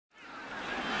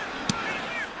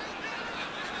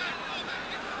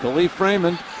Khalif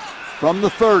Raymond from the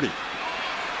 30.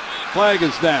 Flag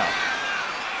is down.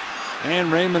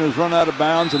 And Raymond has run out of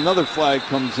bounds. Another flag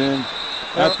comes in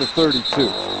at the 32.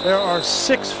 There are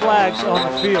 6 flags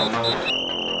on the field.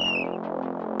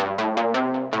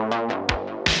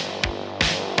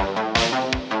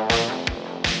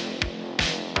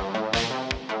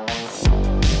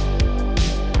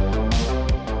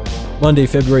 Monday,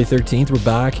 February 13th, we're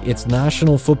back. It's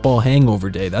National Football Hangover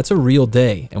Day. That's a real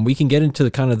day, and we can get into the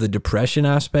kind of the depression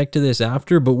aspect of this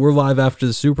after, but we're live after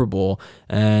the Super Bowl,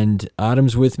 and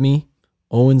Adam's with me.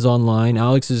 Owen's online.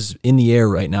 Alex is in the air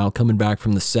right now, coming back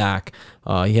from the sack.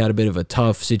 He had a bit of a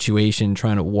tough situation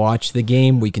trying to watch the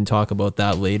game. We can talk about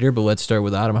that later, but let's start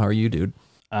with Adam. How are you, dude?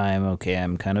 I'm okay.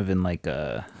 I'm kind of in like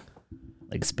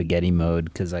spaghetti mode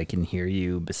because I can hear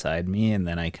you beside me and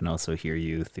then I can also hear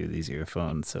you through these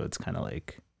earphones. So it's kind of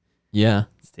like, yeah,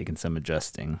 it's taking some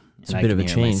adjusting. It's a bit of a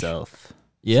change. Myself.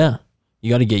 Yeah, you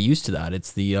got to get used to that.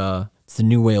 It's the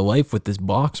new way of life with this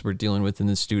box we're dealing with in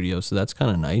the studio. So that's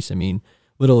kind of nice. I mean,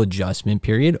 little adjustment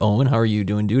period. Owen, how are you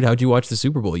doing, dude? How'd you watch the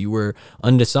Super Bowl? You were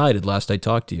undecided last I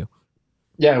talked to you.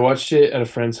 Yeah, I watched it at a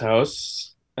friend's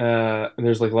house. And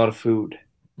there's like a lot of food.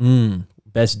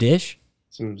 Best dish?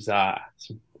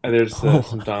 There's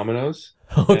some Domino's.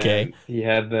 Okay. And he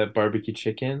had the barbecue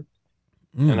chicken,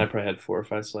 and I probably had 4 or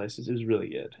 5 slices. It was really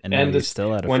good. And you're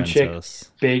still at a one friend's chick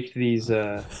house. Baked these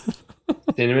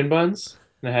cinnamon buns,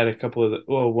 and I had a couple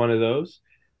of one of those.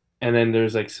 And then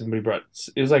there's like somebody brought,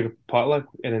 it was like a potluck,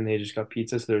 and then they just got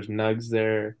pizza. So there's nugs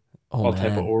there, all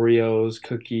type of Oreos,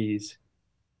 cookies.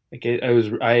 Like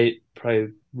I ate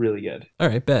probably really good. All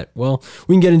right, bet. Well,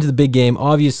 we can get into the big game.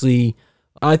 Obviously,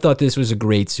 I thought this was a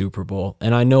great Super Bowl,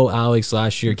 and I know Alex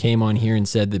last year came on here and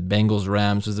said that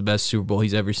Bengals-Rams was the best Super Bowl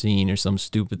he's ever seen or some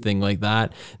stupid thing like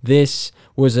that. This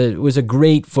was a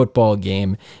great football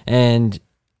game, and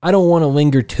I don't want to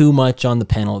linger too much on the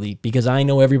penalty because I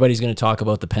know everybody's going to talk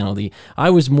about the penalty. I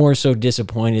was more so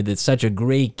disappointed that such a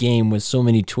great game with so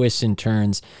many twists and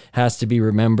turns has to be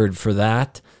remembered for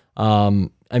that.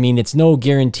 I mean, it's no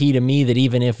guarantee to me that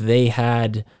even if they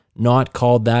had not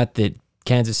called that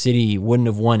Kansas City wouldn't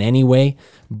have won anyway,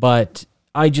 but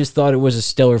I just thought it was a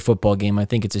stellar football game. I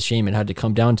think it's a shame it had to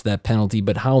come down to that penalty,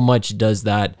 but how much does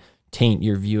that taint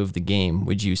your view of the game,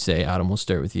 would you say? Adam, we'll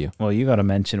start with you. Well, you got to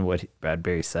mention what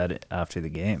Bradbury said after the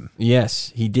game.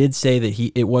 Yes, he did say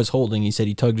that it was holding. He said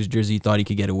he tugged his jersey, thought he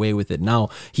could get away with it. Now,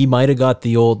 he might have got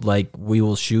the old, we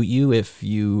will shoot you if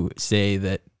you say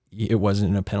that it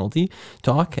wasn't a penalty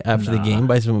talk after the game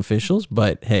by some officials,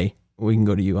 but hey, we can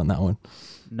go to you on that one.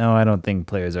 No, I don't think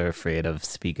players are afraid of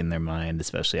speaking their mind,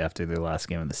 especially after their last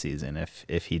game of the season.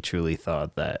 If he truly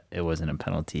thought that it wasn't a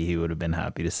penalty, he would have been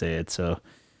happy to say it. So,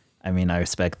 I mean, I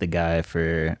respect the guy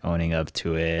for owning up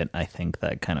to it. I think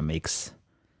that kind of makes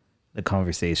the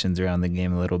conversations around the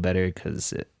game a little better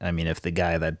because, if the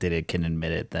guy that did it can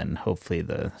admit it, then hopefully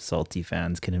the salty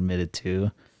fans can admit it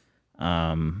too.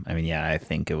 I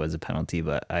think it was a penalty,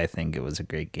 but I think it was a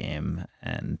great game,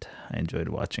 and I enjoyed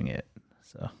watching it.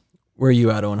 So. Where are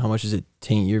you at, Owen? How much does it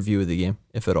taint your view of the game,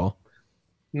 if at all?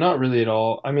 Not really at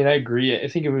all. I mean, I agree. I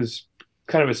think it was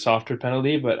kind of a softer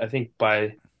penalty, but I think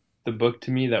by the book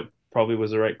to me, that probably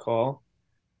was the right call.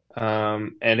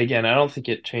 And again, I don't think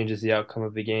it changes the outcome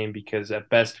of the game because at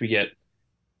best we get,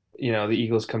 the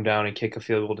Eagles come down and kick a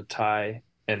field goal to tie,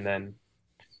 and then,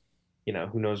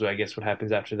 who knows, I guess, what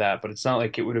happens after that. But it's not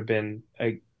like it would have been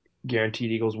a guaranteed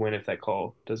Eagles win if that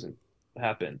call doesn't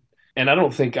happen. And I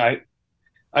don't think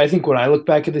I think when I look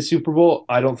back at the Super Bowl,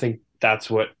 I don't think that's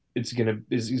what is gonna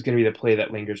be the play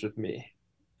that lingers with me.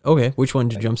 Okay, which one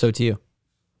jumps out to you?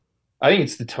 I think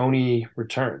it's the Tony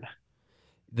return.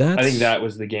 I think that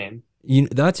was the game.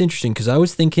 That's interesting because I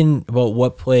was thinking about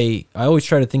what play. I always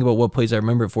try to think about what plays I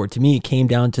remember it for. To me, it came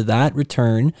down to that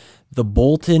return, the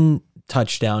Bolton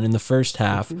touchdown in the first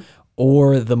half,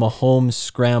 or the Mahomes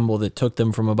scramble that took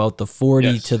them from about the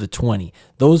 40 to the 20.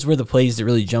 Those were the plays that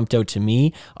really jumped out to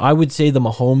me. I would say the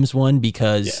Mahomes one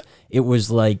because it was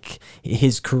like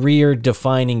his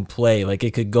career-defining play. Like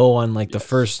it could go on the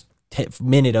first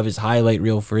minute of his highlight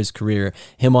reel for his career,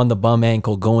 him on the bum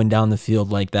ankle going down the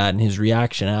field like that, and his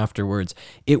reaction afterwards.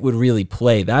 It would really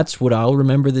play. That's what I'll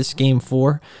remember this game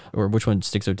for. Or which one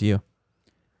sticks out to you?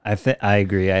 I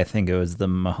agree. I think it was the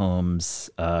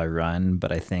Mahomes run,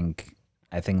 but I think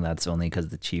that's only because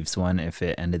the Chiefs won. If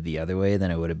it ended the other way, then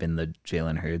it would have been the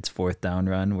Jalen Hurts 4th down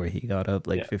run where he got up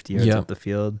 50 yards up the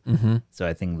field. Mm-hmm. So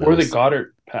I think or the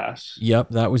Goddard pass. Yep,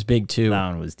 that was big too. That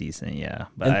one was decent, yeah.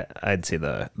 But I'd say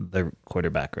the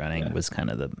quarterback running was kind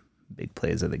of the big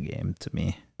plays of the game to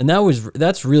me. And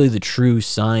that's really the true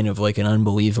sign of like an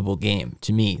unbelievable game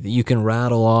to me, that you can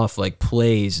rattle off like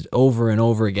plays over and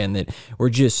over again that were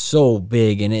just so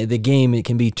big, and the game, it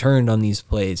can be turned on these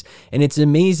plays. And it's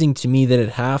amazing to me that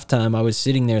at halftime I was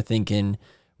sitting there thinking,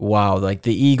 wow, like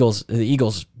the Eagles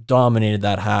dominated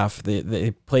that half.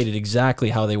 They played it exactly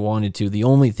how they wanted to. The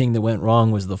only thing that went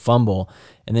wrong was the fumble.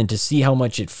 And then to see how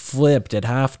much it flipped at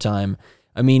halftime,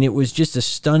 I mean, it was just a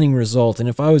stunning result. And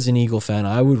if I was an Eagle fan,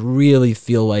 I would really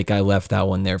feel like I left that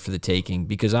one there for the taking,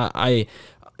 because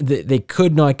they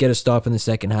could not get a stop in the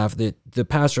second half. The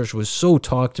pass rush was so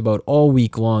talked about all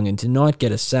week long, and to not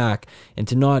get a sack and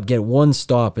to not get one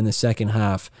stop in the second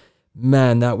half,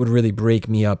 man, that would really break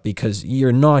me up, because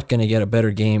you're not going to get a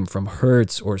better game from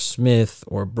Hurts or Smith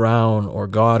or Brown or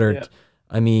Goddard. Yeah.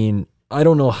 I mean, I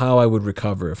don't know how I would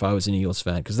recover if I was an Eagles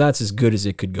fan, because that's as good as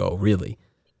it could go, really.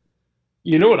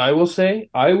 You know what I will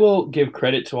say? I will give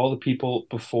credit to all the people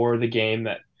before the game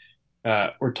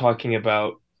that were talking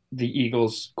about the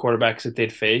Eagles quarterbacks that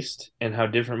they'd faced and how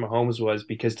different Mahomes was,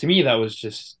 because to me that was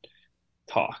just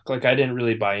talk. Like, I didn't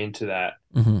really buy into that.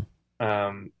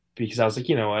 Because I was like,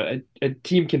 a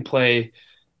team can play,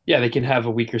 yeah, they can have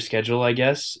a weaker schedule, I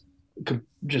guess,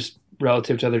 just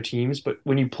relative to other teams. But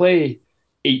when you play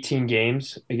 18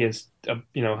 games against,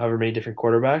 however many different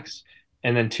quarterbacks,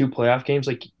 and then 2 playoff games,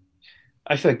 like,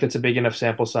 I feel like that's a big enough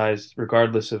sample size,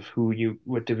 regardless of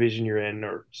what division you're in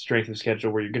or strength of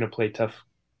schedule, where you're going to play tough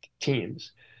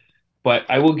teams. But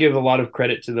I will give a lot of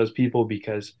credit to those people,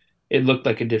 because it looked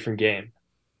like a different game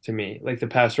to me. Like, the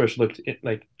pass rush looked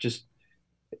like just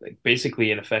like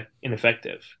basically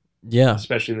ineffective. Yeah.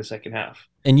 Especially in the second half.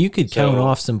 And you could count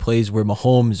off some plays where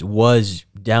Mahomes was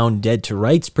down dead to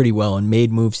rights pretty well and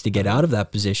made moves to get out of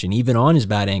that position, even on his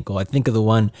bad ankle. I think of the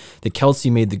one that Kelsey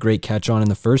made the great catch on in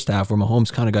the first half, where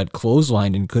Mahomes kind of got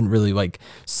clotheslined and couldn't really like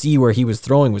see where he was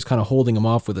throwing, was kind of holding him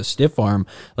off with a stiff arm.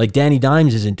 Like, Danny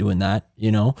Dimes isn't doing that,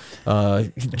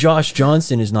 Josh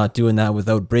Johnson is not doing that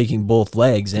without breaking both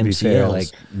legs. To be MCLs. fair, like,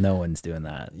 no one's doing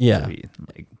that. Yeah.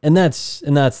 And that's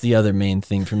the other main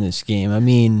thing from this game. I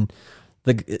mean,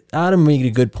 Adam made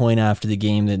a good point after the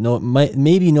game that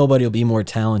maybe nobody will be more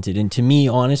talented. And to me,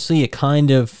 honestly, it kind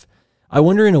of, I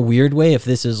wonder in a weird way if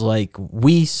this is like,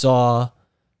 we saw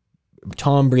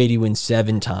Tom Brady win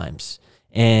 7 times.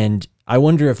 And I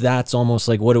wonder if that's almost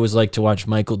like what it was like to watch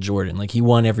Michael Jordan. Like, he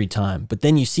won every time. But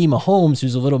then you see Mahomes,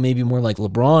 who's a little maybe more like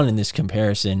LeBron in this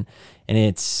comparison. And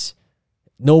it's,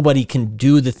 nobody can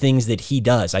do the things that he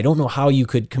does. I don't know how you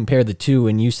could compare the two,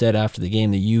 and you said after the game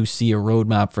that you see a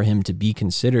roadmap for him to be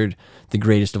considered the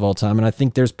greatest of all time, and I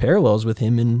think there's parallels with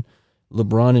him and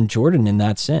LeBron and Jordan in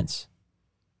that sense.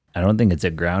 I don't think it's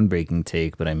a groundbreaking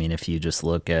take, but I mean, if you just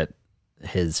look at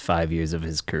his 5 years of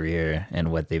his career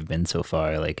and what they've been so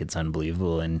far, like, it's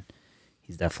unbelievable, and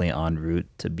he's definitely en route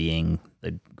to being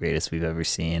the greatest we've ever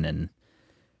seen. And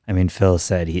I mean, Phil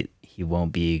said he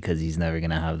won't be because he's never going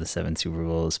to have the 7 Super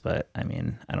Bowls. But I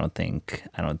mean, I don't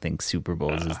think Super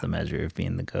Bowls is the measure of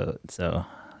being the GOAT. So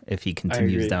if he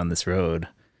continues down this road,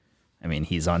 I mean,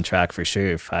 he's on track for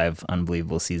sure. 5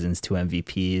 unbelievable seasons, 2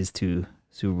 MVPs, 2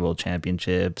 Super Bowl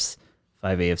championships,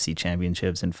 5 AFC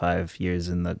championships in 5 years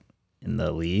in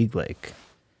the league. Like,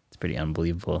 it's pretty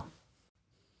unbelievable.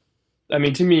 I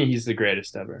mean, to me, he's the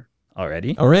greatest ever.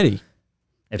 Already?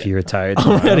 If he retired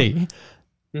tomorrow. Already.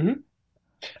 Mm-hmm.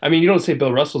 I mean, you don't say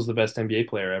Bill Russell's the best NBA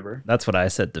player ever. That's what I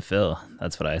said to Phil.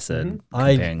 That's what I said,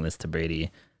 comparing this to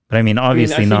Brady. But I mean,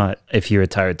 obviously not. If he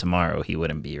retired tomorrow, he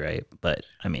wouldn't be, right? But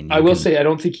I mean, I will say I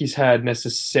don't think he's had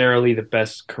necessarily the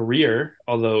best career,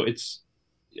 although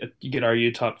you could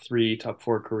argue top 3, top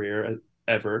 4 career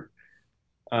ever.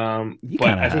 But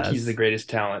I think he's the greatest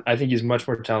talent. I think he's much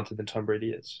more talented than Tom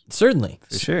Brady is. Certainly.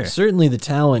 For sure. Certainly the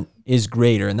talent is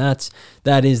greater, and that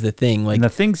is the thing. Like, and the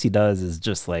things he does is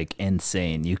just like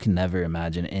insane. You can never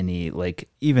imagine any, like,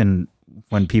 even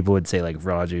when people would say like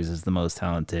Rodgers is the most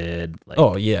talented, like,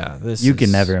 oh yeah, you can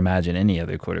never imagine any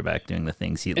other quarterback doing the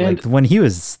things he, like, when he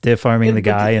was stiff arming the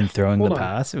guy and throwing the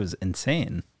pass, it was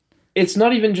insane. It's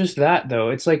not even just that though.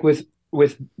 It's like with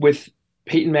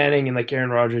Peyton Manning and like Aaron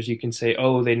Rodgers, you can say,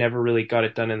 oh, they never really got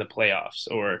it done in the playoffs,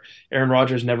 or Aaron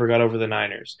Rodgers never got over the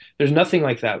Niners. There's nothing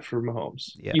like that for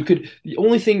Mahomes. Yeah. The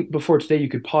only thing before today you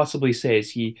could possibly say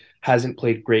is he hasn't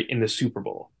played great in the Super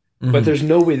Bowl. Mm-hmm. But there's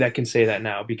no way that can say that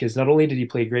now, because not only did he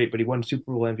play great, but he won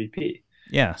Super Bowl MVP.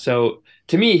 Yeah. So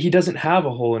to me, he doesn't have a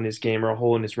hole in his game or a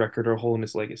hole in his record or a hole in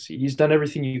his legacy. He's done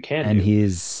everything you can and do.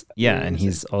 He's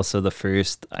also the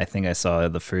first, I think I saw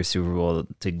the first Super Bowl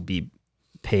to be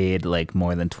paid like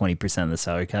more than 20% of the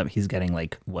salary cap. He's getting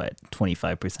like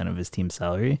 25% of his team's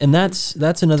salary. And that's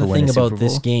another thing about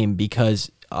this game,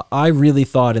 because I really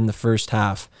thought in the first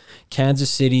half, Kansas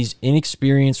City's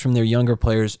inexperience from their younger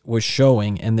players was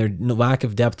showing, and their lack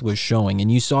of depth was showing. And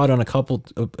you saw it on a couple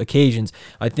of occasions.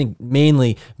 I think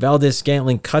mainly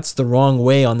Valdez-Scantling cuts the wrong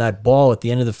way on that ball at the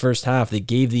end of the first half that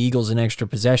gave the Eagles an extra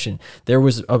possession. There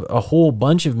was a whole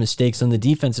bunch of mistakes on the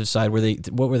defensive side where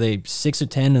what were they, 6 of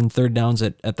 10 on third downs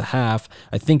at the half.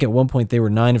 I think at one point they were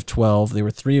 9 of 12. They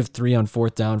were 3 of 3 on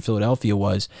fourth down, Philadelphia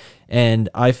was. And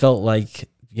I felt like,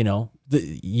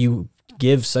 you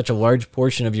give such a large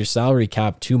portion of your salary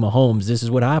cap to Mahomes, this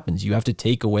is what happens. You have to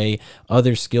take away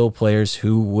other skill players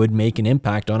who would make an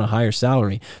impact on a higher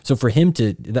salary. So for him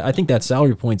I think that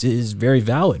salary points is very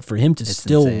valid. For him to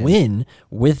still win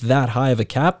with that high of a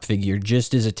cap figure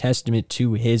just is a testament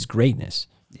to his greatness.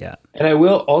 Yeah. And I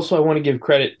want to give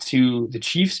credit to the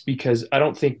Chiefs, because I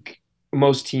don't think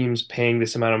most teams paying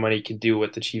this amount of money can do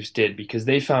what the Chiefs did, because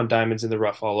they found diamonds in the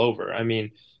rough all over. I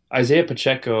mean, Isaiah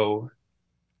Pacheco,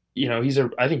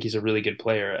 I think he's a really good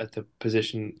player at the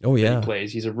position that he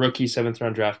plays. He's a rookie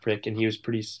 7th-round draft pick, and he was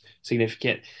pretty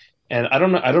significant. And I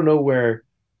don't know where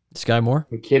Sky Moore?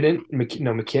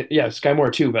 Sky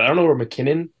Moore too, but I don't know where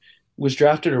McKinnon was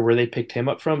drafted or where they picked him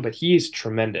up from, but he's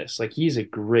tremendous. Like, he's a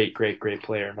great, great, great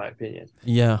player in my opinion.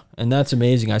 Yeah, and that's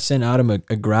amazing. I sent Adam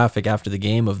a graphic after the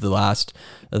game of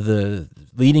the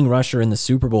leading rusher in the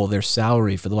Super Bowl, their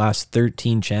salary for the last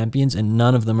 13 champions, and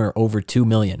none of them are over $2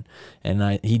 million.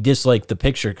 And he disliked the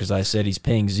picture because I said he's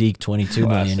paying Zeke $22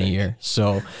 million a year.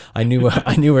 So I knew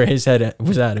where his head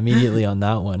was at immediately on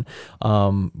that one.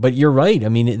 But you're right. I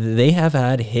mean, they have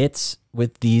had hits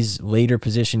with these later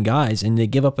position guys, and they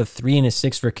give up a 3 and a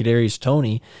 6 for Kadarius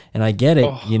Toney, and I get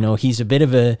it. He's a bit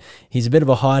of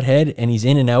a hothead, and he's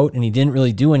in and out, and he didn't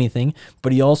really do anything,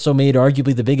 but he also made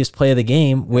arguably the biggest play of the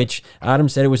game, which Adam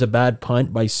said it was a bad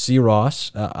punt by C.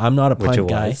 Ross. I'm not a punt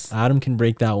guy. Adam can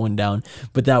break that one down,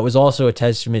 but that was also a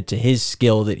testament to his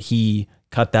skill that he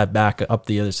cut that back up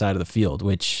the other side of the field,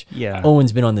 which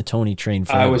Owen's been on the Toney train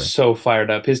forever. I was so fired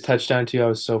up. His touchdown too, I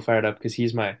was so fired up because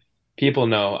people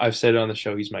know, I've said it on the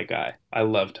show, he's my guy. I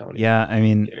love Toney. Yeah, I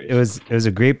mean, it was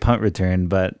a great punt return,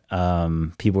 but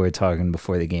people were talking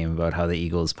before the game about how the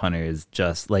Eagles punter is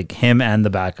just like him, and the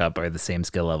backup are the same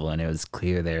skill level, and it was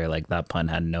clear there, like, that punt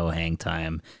had no hang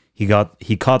time. He caught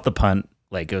the punt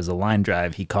like it was a line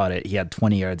drive. He caught it. He had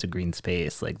 20 yards of green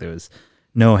space. Like, there was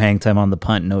no hang time on the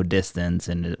punt, no distance,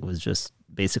 and it was just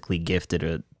basically gifted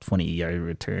a 20-yard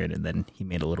return, and then he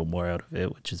made a little more out of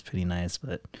it, which is pretty nice,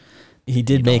 but he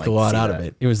did make a lot out of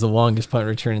it. It was the longest punt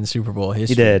return in the Super Bowl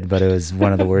history. He did, but it was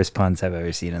one of the worst punts I've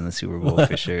ever seen in the Super Bowl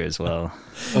for sure as well.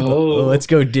 Let's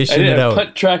go dishing it out.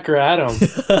 Punt tracker Adam.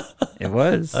 It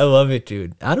was. I love it,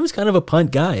 dude. Adam's kind of a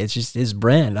punt guy. It's just his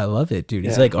brand. I love it, dude.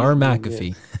 He's like our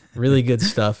McAfee. Really good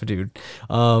stuff, dude.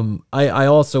 I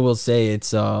also will say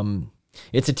it's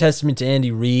a testament to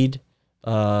Andy Reid.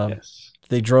 Yes.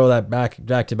 They drove that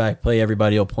back-to-back play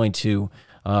everybody will point to,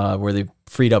 where they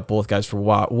freed up both guys for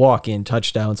walk-in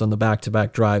touchdowns on the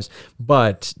back-to-back drives.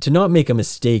 But to not make a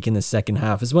mistake in the second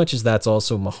half, as much as that's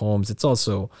also Mahomes, it's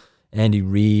also Andy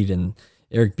Reid and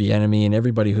Eric Bieniemy and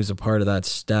everybody who's a part of that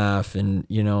staff. And,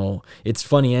 it's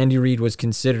funny, Andy Reid was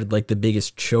considered like the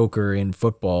biggest choker in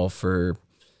football for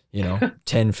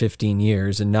 10, 15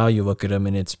 years. And now you look at him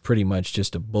and it's pretty much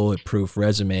just a bulletproof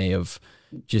resume of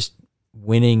just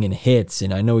winning and hits.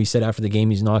 And I know he said after the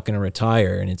game he's not going to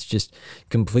retire, and it's just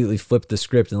completely flipped the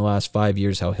script in the last 5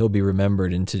 years how he'll be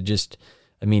remembered. And to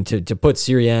put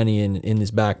Sirianni in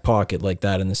his back pocket like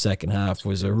that in the second half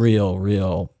was a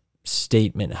real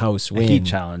statement house win. A heat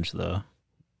challenge, though.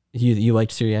 You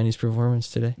liked Sirianni's performance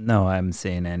today? No, I'm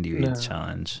saying Andy Reid's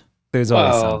challenge. There's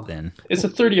always something. It's a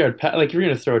 30-yard pass. Like, if you're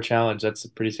going to throw a challenge, that's a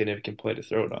pretty significant play to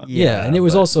throw it on. Yeah, and it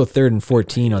was also 3rd and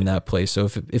 14 on that play. So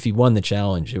if he won the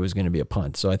challenge, it was going to be a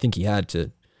punt. So I think he had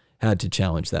to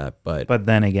challenge that. But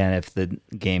then again, if the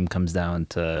game comes down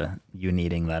to you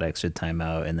needing that extra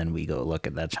timeout, and then we go look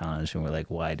at that challenge and we're like,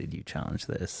 why did you challenge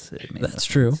this? That's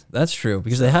true. That's true,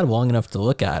 because they had long enough to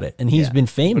look at it, and he's been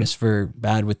famous for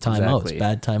bad with timeouts,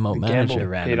 bad timeout manager.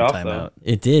 Random timeout.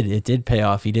 It did pay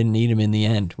off. He didn't need him in the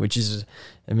end, which is,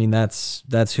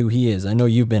 that's who he is. I know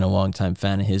you've been a longtime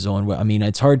fan of his own.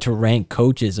 It's hard to rank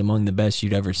coaches among the best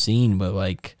you'd ever seen,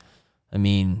 but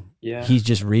he's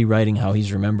just rewriting how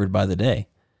he's remembered by the day.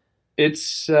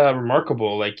 It's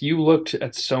remarkable. Like, you looked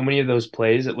at so many of those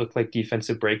plays, it looked like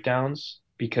defensive breakdowns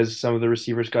because some of the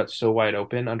receivers got so wide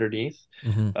open underneath.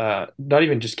 Mm-hmm. Not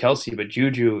even just Kelsey, but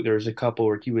Juju. There was a couple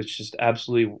where he was just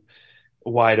absolutely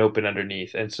wide open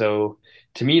underneath. And so,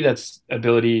 to me, that's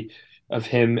ability of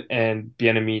him and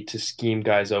Bieniemy to scheme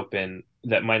guys open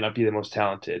that might not be the most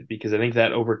talented, because I think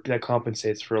that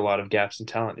compensates for a lot of gaps in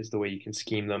talent is the way you can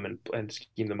scheme them and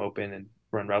scheme them open and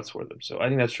run routes for them. So I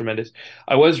think that's tremendous.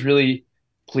 I was really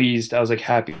pleased. I was like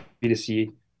happy to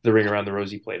see the ring around the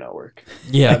rosy play not work.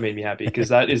 Yeah. That made me happy because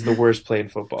that is the worst play in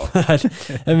football.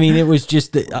 I mean, it was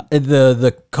just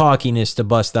the cockiness to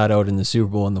bust that out in the Super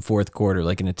Bowl in the fourth quarter,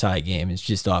 like in a tie game. It's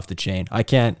just off the chain. I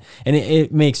can't, and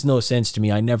it makes no sense to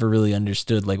me. I never really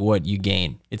understood like what you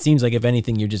gain. It seems like if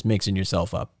anything, you're just mixing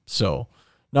yourself up. So,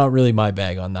 not really my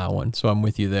bag on that one. So I'm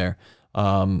with you there.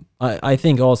 I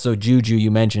think also Juju, you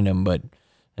mentioned him, but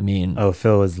I mean,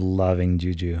 Phil was loving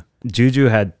Juju. Juju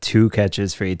had 2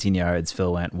 catches for 18 yards.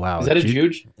 Phil went, "Wow." Is that a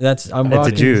Juge? I'm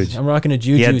rocking a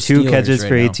Juju. He had 2 catches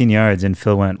for right 18 yards, and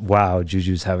Phil went, "Wow,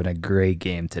 Juju's having a great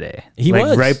game today." He like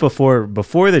was right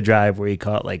before the drive where he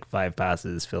caught like 5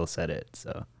 passes. Phil said it.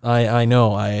 So I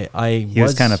know he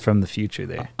was kind of from the future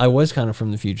there. I was kind of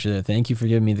from the future there. Thank you for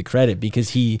giving me the credit because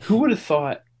Who would have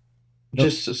thought?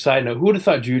 Just a side note, who would have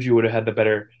thought Juju would have had the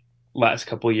better last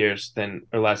couple of years 2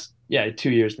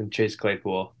 years than Chase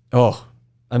Claypool? Oh,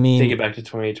 I mean, take it back to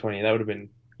 2020. You'd have been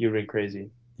crazy.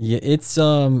 Yeah, it's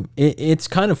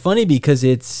kind of funny because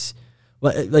it's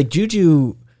like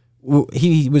Juju,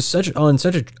 he was on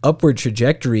such an upward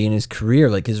trajectory in his career.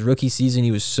 Like his rookie season,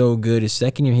 he was so good. His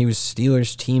second year, he was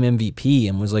Steelers team MVP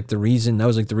and was like the reason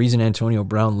Antonio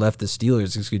Brown left the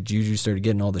Steelers because Juju started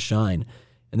getting all the shine.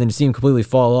 And then to see him completely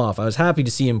fall off, I was happy to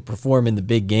see him perform in the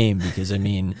big game because, I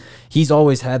mean, he's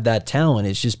always had that talent.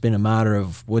 It's just been a matter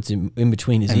of what's in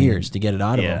between his ears to get it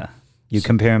out of him. You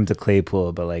compare him to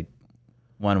Claypool, but like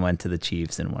one went to the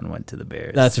Chiefs and one went to the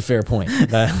Bears. That's a fair point.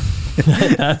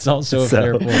 That's also a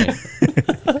fair point.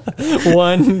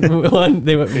 one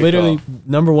they were literally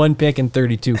number 1 pick and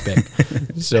 32 pick.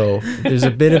 So there's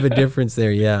a bit of a difference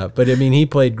there, yeah. But I mean, he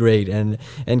played great, and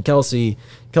Kelsey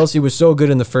was so good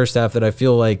in the first half that I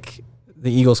feel like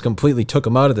the Eagles completely took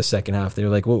him out of the second half. They were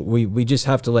like, well, we just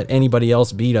have to let anybody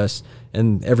else beat us,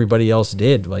 and everybody else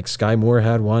did. Like Sky Moore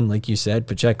had one, like you said.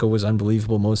 Pacheco was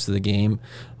unbelievable most of the game,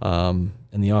 and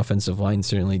the offensive line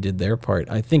certainly did their part.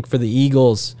 I think for the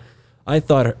Eagles, I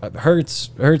thought Hurts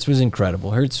was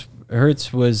incredible.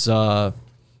 Hurts was,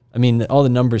 I mean, all the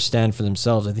numbers stand for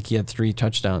themselves. I think he had 3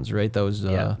 touchdowns, right? That was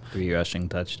 3 rushing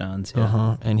touchdowns.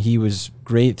 Yeah. And he was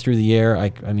great through the air.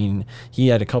 I mean, he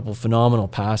had a couple phenomenal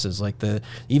passes, like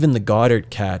even the Goddard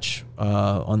catch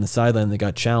on the sideline that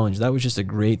got challenged. That was just a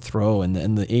great throw, and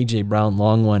the AJ Brown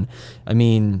long one. I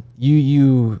mean,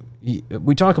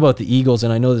 we talk about the Eagles,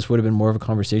 and I know this would have been more of a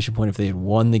conversation point if they had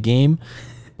won the game.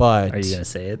 But are you gonna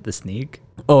say it? The sneak?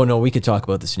 Oh no, we could talk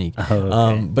about the sneak. Oh,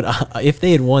 okay. But if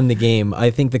they had won the game, I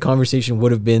think the conversation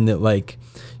would have been that like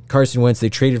Carson Wentz, they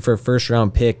traded for a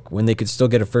first-round pick when they could still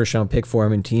get a first-round pick for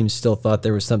him, and teams still thought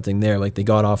there was something there. Like they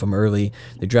got off him early.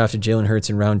 They drafted Jalen Hurts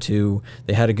in round 2.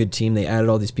 They had a good team. They added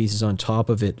all these pieces on top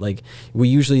of it. Like we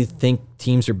usually think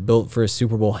teams are built for a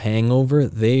Super Bowl hangover.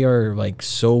 They are like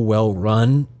so well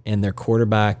run, and their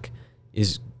quarterback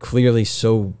is clearly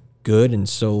so good and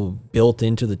so built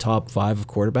into the top 5 of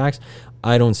quarterbacks.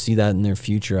 I don't see that in their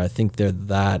future. I think they're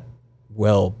that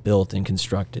well built and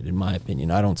constructed, in my opinion.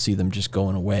 I don't see them just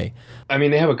going away. I mean,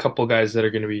 they have a couple guys that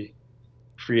are going to be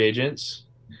free agents.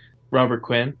 Robert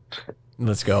Quinn.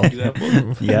 Let's go.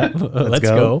 Yeah, let's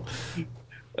go.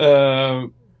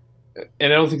 And I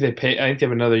don't think they pay. I think they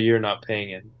have another year not paying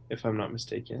it, if I'm not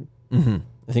mistaken. Mm-hmm.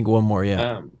 I think one more,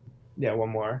 yeah. One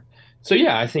more. So,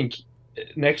 yeah, I think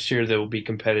next year they will be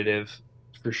competitive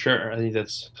for sure. I think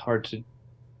that's hard to,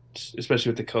 especially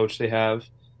with the coach they have.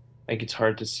 I think it's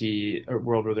hard to see a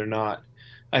world where they're not.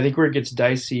 I think where it gets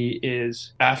dicey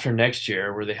is after next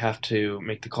year, where they have to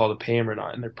make the call to pay him or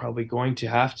not, and they're probably going to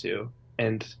have to.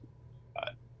 And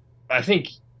I think,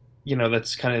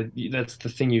 that's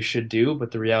the thing you should do.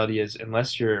 But the reality is,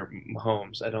 unless you're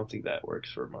Mahomes, I don't think that works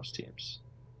for most teams.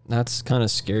 That's kind of a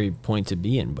scary point to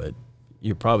be in, but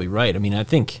you're probably right. I mean, I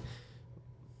think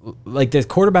like the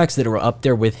quarterbacks that were up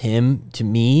there with him, to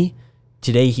me,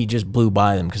 today he just blew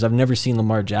by them because I've never seen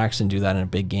Lamar Jackson do that in a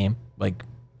big game. Like,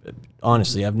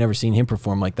 honestly, I've never seen him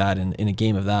perform like that in a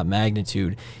game of that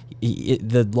magnitude.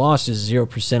 The loss is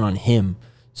 0% on him.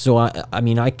 So, I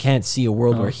mean, I can't see a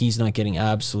world where he's not getting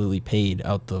absolutely paid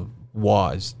out the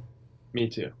waz. Me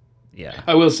too. Yeah.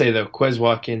 I will say, though, Quez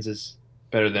Watkins is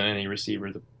better than any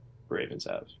receiver the Ravens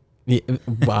have. Yeah,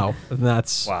 wow,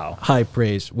 that's high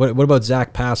praise. What about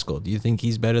Zach Pascal? Do you think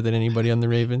he's better than anybody on the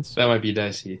Ravens? That might be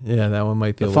dicey. Yeah, that one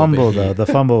might be the fumble though. The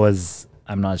fumble was,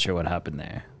 I'm not sure what happened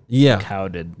there. Yeah, like how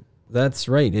did? That's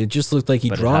right. It just looked like he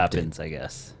dropped it. Happens, I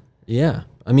guess. Yeah,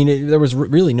 I mean, there was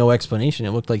really no explanation.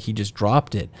 It looked like he just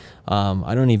dropped it.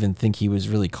 I don't even think he was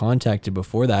really contacted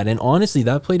before that. And honestly,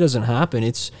 that play doesn't happen.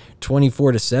 It's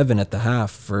 24-7 at the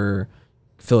half for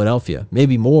Philadelphia,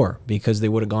 maybe more, because they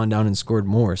would have gone down and scored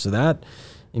more. So that,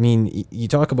 I mean, you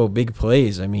talk about big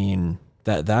plays. I mean,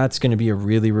 that's going to be a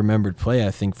really remembered play, I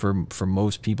think, for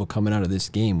most people coming out of this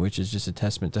game, which is just a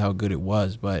testament to how good it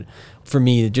was. But for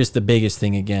me, just the biggest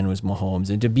thing again was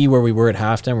Mahomes, and to be where we were at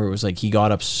halftime, where it was like he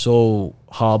got up so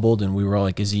hobbled, and we were all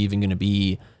like, is he even going to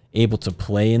be able to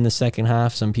play in the second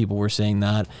half? Some people were saying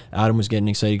that. Adam was getting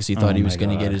excited because he thought he was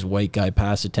going to get his white guy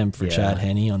pass attempt for Chad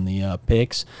Henne on the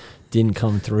picks. Didn't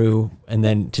come through, and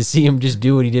then to see him just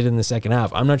do what he did in the second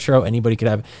half, I'm not sure how anybody could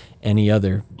have any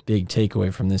other big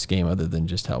takeaway from this game other than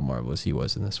just how marvelous he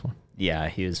was in this one. Yeah,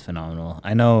 he was phenomenal.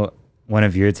 I know one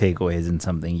of your takeaways and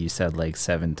something you said like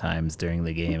 7 times during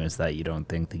the game is that you don't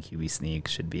think the QB sneak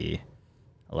should be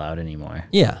allowed anymore.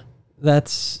 Yeah,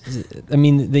 I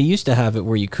mean, they used to have it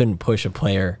where you couldn't push a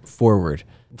player forward.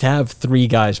 To have 3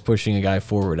 guys pushing a guy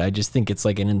forward, I just think it's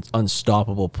like an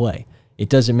unstoppable play. It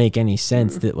doesn't make any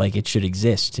sense that like it should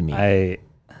exist to me.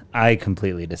 I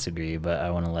completely disagree, but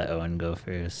I want to let Owen go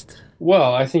first.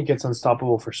 Well, I think it's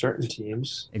unstoppable for certain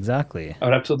teams. Exactly. I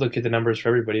would have to look at the numbers for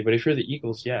everybody, but if you're the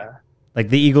Eagles, yeah. Like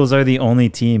the Eagles are the only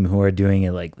team who are doing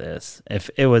it like this. If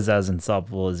it was as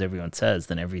unstoppable as everyone says,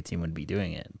 then every team would be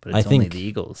doing it. But it's only the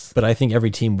Eagles. But I think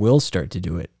every team will start to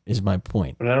do it, is my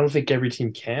point. But I don't think every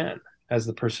team has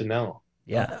the personnel.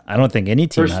 Yeah, I don't think any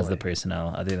team has the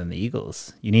personnel other than the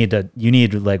Eagles. You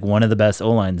need like one of the best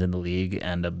O-lines in the league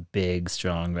and a big,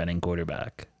 strong running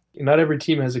quarterback. Not every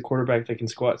team has a quarterback that can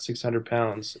squat 600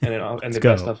 pounds and the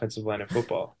best offensive line in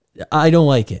football. I don't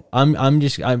like it.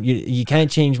 You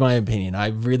can't change my opinion. I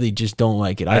really just don't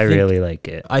like it. I really like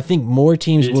it. I think more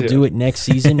teams will do it next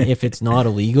season if it's not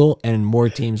illegal, and more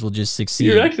teams will just succeed.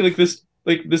 You're acting like this.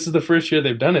 Like, this is the first year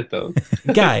they've done it, though.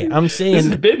 Guy, I'm saying... This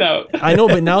has been out. I know,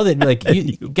 but now that, like,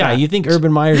 you think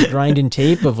Urban Meyer's grinding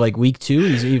tape of, like, week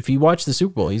 2? If he watched the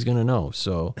Super Bowl, he's going to know,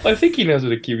 so... I think he knows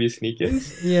what a QB sneak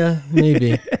is. Yeah,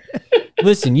 maybe.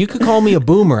 Listen, you could call me a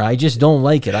boomer. I just don't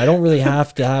like it. I don't really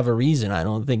have to have a reason. I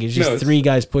don't think it's just 3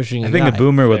 guys pushing I think a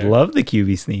boomer would love the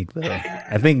QB sneak, though.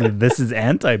 I think this is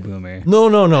anti-boomer. No.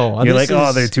 You're like,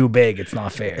 they're too big. It's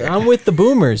not fair. I'm with the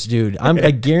boomers, dude. I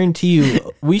guarantee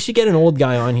you, we should get an old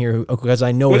guy on here because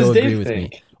I know he'll agree with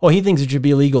me. Oh, he thinks it should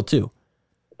be illegal, too.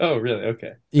 Oh, really?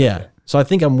 Okay. Yeah. Okay. So I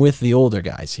think I'm with the older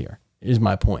guys here, is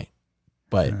my point.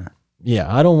 But...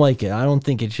 yeah, I don't like it. I don't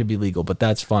think it should be legal, but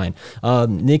that's fine.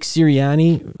 Nick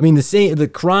Sirianni, I mean, the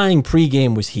crying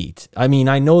pregame was heat. I mean,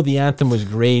 I know the anthem was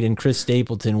great and Chris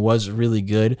Stapleton was really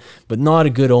good, but not a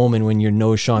good omen when you're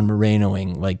no Sean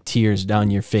Morenoing like tears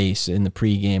down your face in the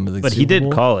pregame of the But Super he did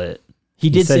Bowl. call it. He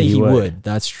did say he would.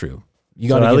 That's true. You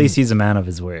got at least he's a man of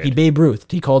his word. He Babe Ruth.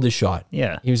 He called his shot.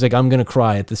 Yeah. He was like, I'm going to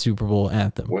cry at the Super Bowl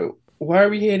anthem. Why are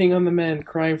we hating on the man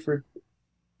crying for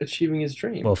achieving his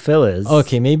dream? Well, Phil is.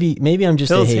 Okay, maybe I'm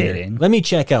just Phil's a hater. hating. Let me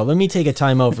check out. Let me take a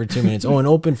timeout for 2 minutes. Oh, an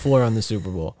open floor on the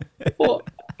Super Bowl. Well,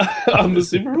 on the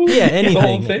Super Bowl? Yeah, The whole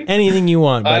anything. thing? Anything you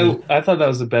want, buddy. I thought that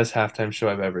was the best halftime show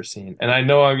I've ever seen. And I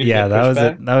know I'm going to get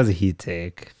pushback. that was a heat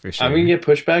take for sure. I'm going to get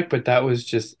pushback, but that was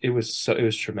just, it was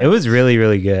tremendous. It was really,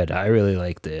 really good. I really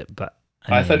liked it, but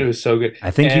I thought it was so good.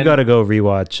 I think you got to go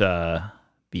rewatch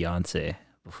Beyonce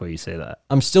before you say that.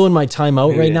 I'm still in my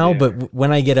timeout right now, but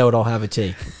when I get out, I'll have a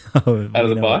take. Out of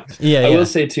the box? Yeah, I will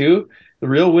say, too, the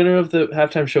real winner of the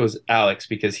halftime show is Alex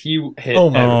because he hit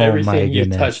everything he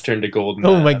touched turned to gold.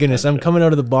 Oh, my goodness. I'm coming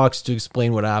out of the box to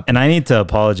explain what happened. And I need to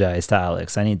apologize to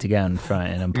Alex. I need to get in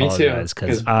front and apologize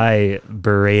because I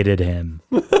berated him.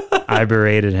 I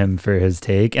berated him for his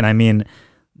take. And I mean,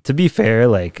 to be fair,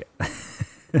 like,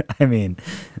 I mean,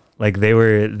 like they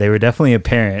were definitely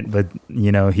apparent, but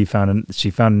you know, she found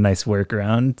a nice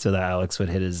workaround so that Alex would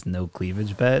hit his no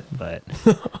cleavage bet. But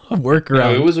workaround.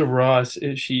 No, it was a Ross.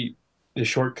 The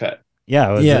shortcut.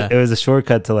 Yeah, it was a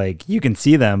shortcut to like you can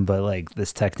see them, but like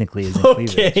this technically isn't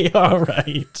cleavage. Okay, all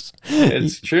right.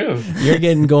 It's true. You're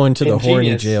going to the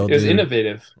horny jail. It was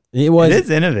innovative. It is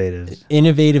innovative.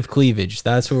 Innovative cleavage.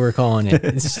 That's what we're calling it.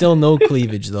 It's still no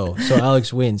cleavage though. So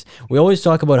Alex wins. We always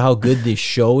talk about how good this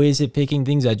show is at picking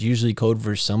things. That's usually code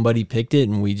for somebody picked it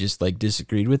and we just like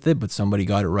disagreed with it, but somebody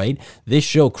got it right. This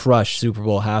show crushed Super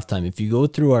Bowl halftime. If you go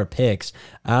through our picks,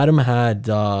 Adam had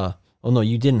Oh no,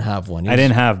 you didn't have one. I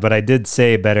didn't have, but I did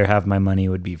say better have my money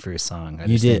would be first song.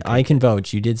 You did. I can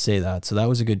vouch. You did say that. So that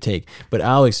was a good take. But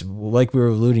Alex, like we were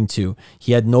alluding to,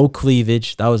 he had no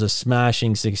cleavage. That was a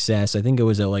smashing success. I think it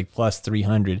was at like plus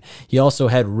 300. He also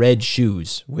had red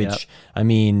shoes, which, I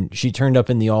mean, she turned up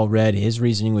in the all red. His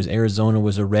reasoning was Arizona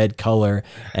was a red color.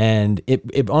 And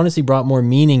it honestly brought more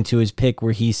meaning to his pick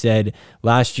where he said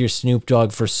last year Snoop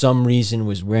Dogg for some reason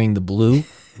was wearing the blue.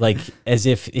 Like as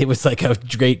if it was like a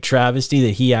great travesty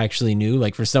that he actually knew.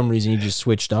 Like for some reason he just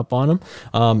switched up on him.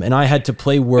 And I had to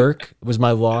play work was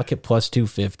my lock at plus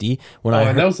 250.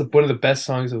 And that was one of the best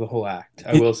songs of the whole act.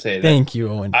 I will say that. Thank you,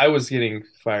 Owen. I was getting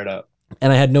fired up.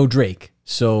 And I had no Drake.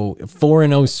 So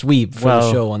 4-0 sweep for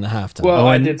the show on the halftime. Well,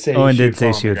 Owen did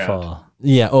say she would fall.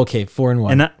 Yeah, okay,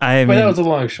 4-1. And I mean, but that was a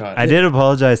long shot. I did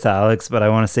apologize to Alex, but I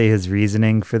want to say his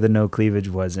reasoning for the no cleavage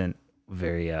wasn't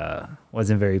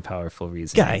very powerful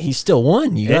reasoning. Guy, he still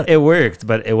won. It worked,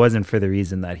 but it wasn't for the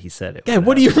reason that he said it. Guy,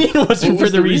 what do you mean it wasn't for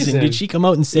the reason? Did she come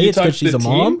out and say it's because she's a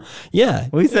mom? Yeah.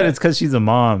 Well, he said it's because she's a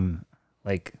mom.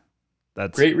 Like,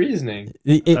 that's great reasoning.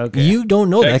 Okay. You don't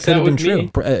know. Checks that could have been me.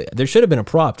 true. There should have been a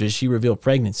prop. Did she reveal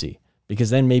pregnancy? Because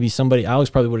then maybe Alex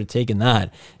probably would have taken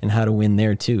that and had a win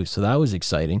there too. So that was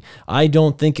exciting. I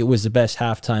don't think it was the best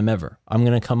halftime ever. I'm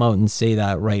going to come out and say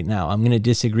that right now. I'm going to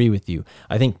disagree with you.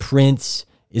 I think Prince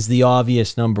is the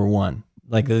obvious number one.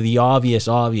 Like the obvious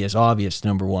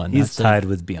number one. He's tied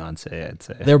with Beyonce, I'd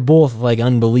say. They're both like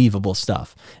unbelievable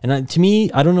stuff. And to me,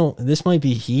 I don't know, this might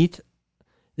be Heat.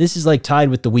 This is like tied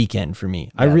with The Weeknd for me.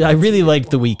 Yeah, I really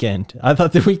liked The Weeknd. I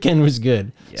thought The Weeknd was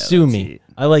good. Yeah, Sue me. Heat.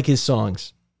 I like his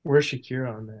songs. Where's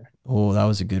Shakira on there? Oh, that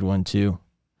was a good one too.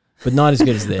 But not as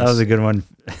good as this. That was a good one.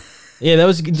 Yeah, that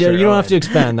was good. You don't have to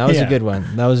expand. That was a good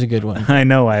one. That was a good one. I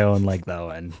know I own like that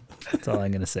one. That's all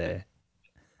I'm going to say.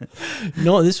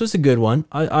 No, this was a good one.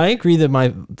 I agree that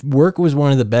my work was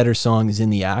one of the better songs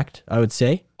in the act, I would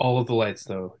say. All of the Lights,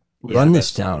 though. Run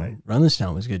This Town. Run This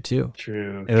Town was good, too.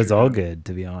 True. It was all good,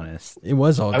 to be honest. It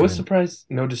was all good. I was surprised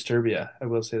no Disturbia. I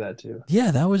will say that, too.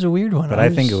 Yeah, that was a weird one. But I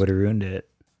think it would have ruined it.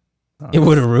 It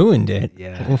would have ruined it?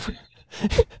 Yeah.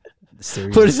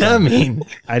 What does that mean?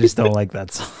 I just don't like that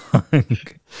song.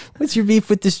 What's your beef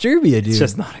with Disturbia, dude? It's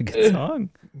just not a good song.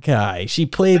 Guy, she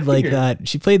played like that.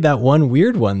 She played that one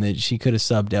weird one that she could have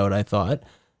subbed out, I thought.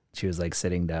 She was like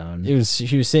sitting down. She was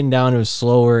sitting down. It was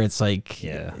slower. It's like,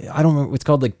 I don't know. It's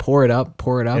called like Pour It Up.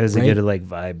 It was a good like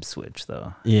vibe switch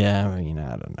though. Yeah, I mean,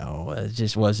 I don't know. It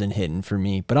just wasn't hitting for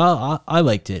me. But I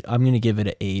liked it. I'm gonna give it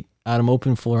an 8. Adam,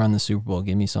 open floor on the Super Bowl.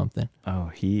 Give me something. Oh,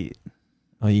 Heat.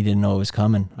 Oh, you didn't know it was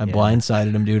coming. I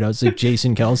blindsided him, dude. I was like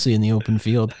Jason Kelsey in the open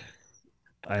field.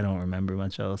 I don't remember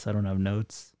much else. I don't have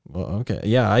notes. Well, okay.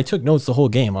 Yeah, I took notes the whole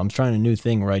game. I'm trying a new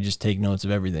thing where I just take notes of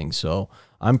everything. So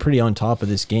I'm pretty on top of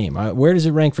this game. Where does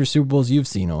it rank for Super Bowls you've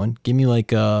seen, Owen? Give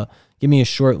me a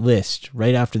short list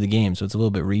right after the game, so it's a little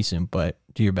bit recent, but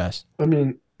do your best. I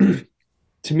mean,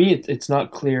 to me, it's not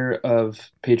clear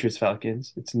of Patriots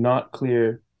Falcons. It's not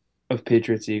clear of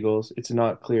Patriots Eagles. It's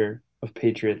not clear of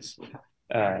Patriots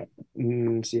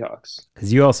Seahawks.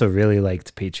 Because you also really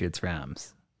liked Patriots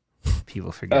Rams.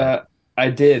 People forget. I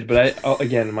did, but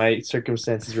again, my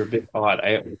circumstances were a bit odd.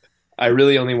 I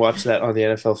really only watched that on the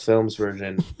NFL Films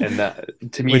version, and that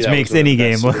to me, which makes any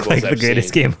game look like the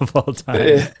greatest game of all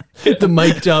time. The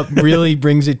mic'd up really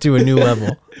brings it to a new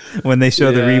level. When they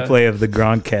show the replay of the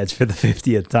Gronk catch for the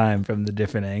 50th time from the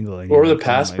different angle, or the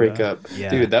pass breakup,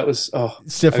 dude, that was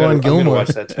Stephon Gilmore. I'm gonna watch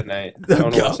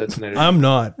that tonight. I'm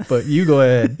not, but you go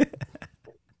ahead.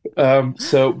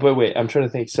 But wait, I'm trying to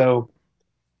think. So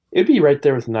it'd be right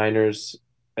there with Niners,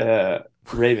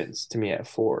 Ravens to me at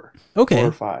 4. Okay. 4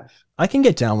 or 5. I can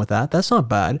get down with that. That's not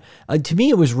bad. To me,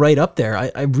 it was right up there.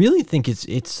 I really think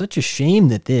it's such a shame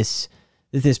that this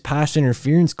pass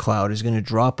interference cloud is going to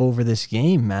drop over this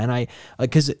game, man.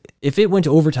 Because if it went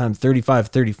to overtime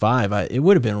 35-35, it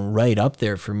would have been right up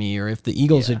there for me. Or if the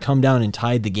Eagles had come down and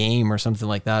tied the game or something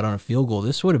like that on a field goal,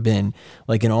 this would have been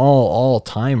like an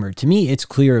all-timer. To me, it's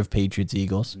clear of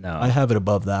Patriots-Eagles. No. I have it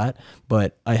above that,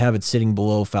 but I have it sitting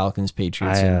below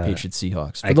Falcons-Patriots and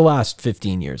Patriots-Seahawks for the last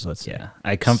 15 years, let's say. Yeah,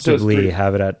 I comfortably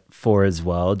have it at 4 as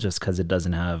well, just because it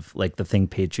doesn't have like the thing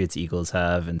Patriots-Eagles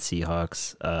have and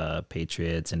Seahawks,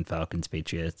 Patriots and Falcons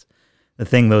Patriots. The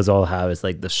thing those all have is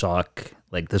like the shock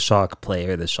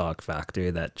player, the shock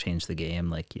factor that changed the game,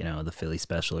 like, you know, the Philly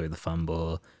special or the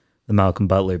fumble, the Malcolm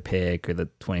Butler pick or the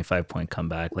 25-point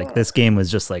comeback. Like this game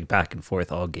was just like back and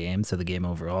forth all game, so the game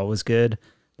overall was good,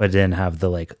 but it didn't have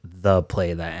the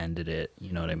play that ended it.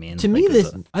 You know what I mean? To me,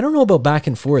 I don't know about back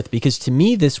and forth, because to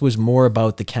me, this was more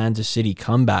about the Kansas City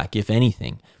comeback, if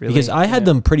anything. Really? Because I had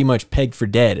them pretty much pegged for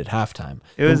dead at halftime.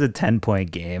 It was a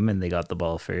 10-point game, and they got the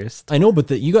ball first. I know,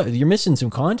 but you're missing some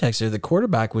context there. The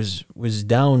quarterback was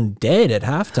down dead at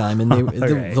halftime,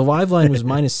 and the live line was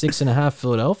 -6.5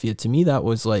 Philadelphia. To me, that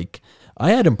was like,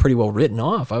 I had him pretty well written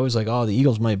off. I was like, oh, the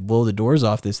Eagles might blow the doors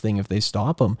off this thing if they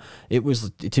stop them.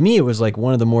 To me, it was like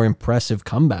one of the more impressive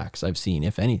comebacks I've seen,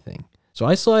 if anything. So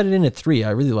I slotted in at 3. I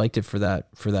really liked it for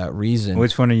that reason.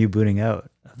 Which one are you booting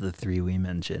out of the 3 we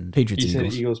mentioned? Patriots, You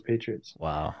Eagles. said Eagles, Patriots.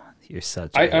 Wow, you're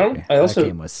such. I also, that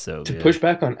game was so to good. push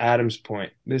back on Adam's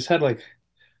point, this had like,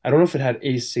 I don't know if it had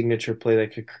a signature play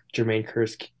like a Jermaine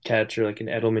Kearse catch or like an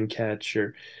Edelman catch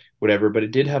or whatever, but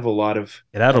it did have a lot of.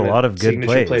 It had a lot of good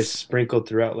signature plays. sprinkled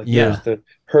throughout. Like Yeah. there was the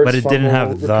Hurts, But it didn't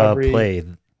have recovery. the play,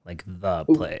 like the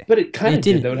play. But it kind It of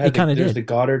did. did though. It kinda There was did. the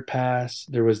Goddard pass.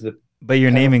 There was the. But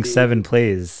you're naming penalty. 7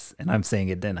 plays, and I'm saying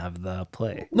it didn't have the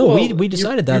play. No, Well, we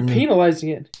decided you're that. penalizing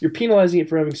it. You're penalizing it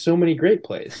for having so many great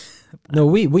plays. No,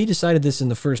 we decided this in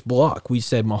the first block. We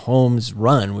said Mahomes'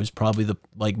 run was probably the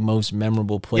most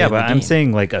memorable play. Yeah, of the but I'm game.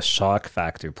 saying like a shock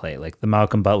factor play, like the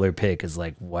Malcolm Butler pick is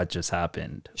like what just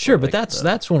happened. Sure, Or, but like,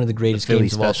 that's one of the greatest Philly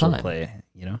games of all special time. play.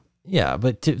 You know, Yeah,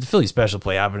 but the Philly special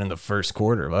play happened in the first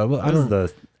quarter. I that was don't.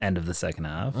 the end of the second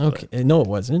half. Okay, no, it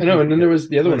wasn't. I know, and then there was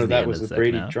the other It one was of the that end was of the the second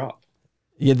Brady half. drop.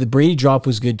 Yeah, the Brady drop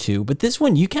was good too, but this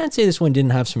one, you can't say this one didn't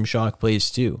have some shock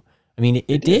plays too. I mean,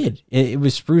 it did. It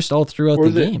was spruced all throughout Or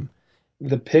the game.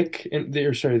 The pick and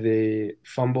the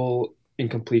fumble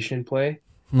incompletion play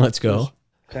Let's go.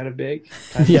 kind of big.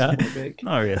 Yeah. Kind of big.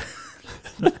 Not really.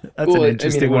 That's Well, I an mean,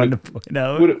 interesting it one to point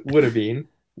out. Would have been.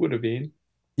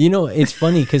 You know, it's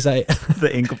funny because The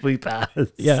incomplete pass.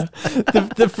 yeah,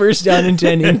 the first down and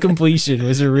 10 incompletion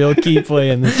was a real key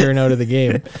play in the turnout of the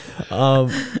game.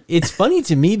 It's funny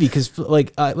to me because,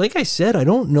 like I said, I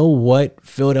don't know what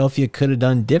Philadelphia could have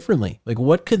done differently. Like,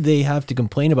 what could they have to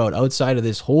complain about outside of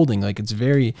this holding? Like, it's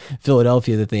very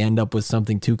Philadelphia that they end up with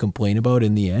something to complain about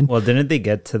in the end. Well, didn't they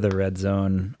get to the red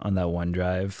zone on that one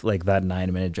drive, like that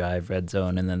 9-minute drive, red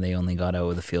zone, and then they only got out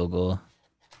with a field goal?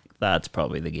 That's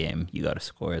probably the game. You got to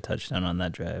score a touchdown on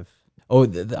that drive. Oh,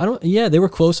 I don't. Yeah, they were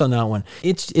close on that one.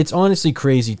 It's honestly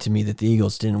crazy to me that the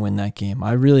Eagles didn't win that game.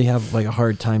 I really have like a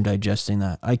hard time digesting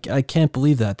that. I can't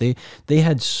believe that they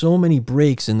had so many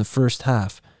breaks in the first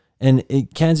half, and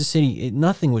Kansas City,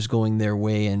 nothing was going their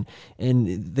way. And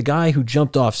the guy who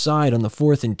jumped offside on the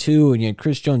 4th and 2, and you had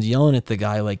Chris Jones yelling at the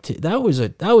guy like that was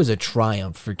a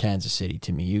triumph for Kansas City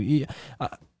to me.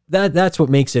 That's what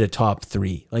makes it a top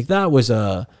 3. Like that was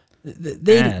a.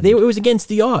 It was against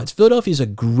the odds. Philadelphia's a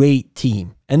great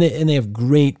team, and they have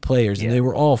great players, and they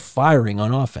were all firing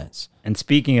on offense. And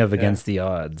speaking of against the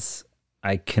odds,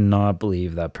 I cannot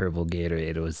believe that purple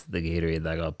Gatorade was the Gatorade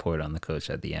that got poured on the coach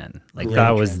at the end. Like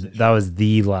that was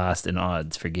the last in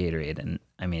odds for Gatorade, and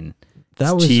I mean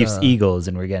That was Chiefs Eagles,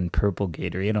 and we're getting purple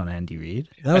Gatorade on Andy Reid.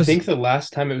 I think the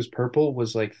last time it was purple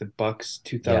was like the Bucks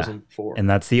 2004. And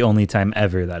that's the only time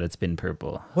ever that it's been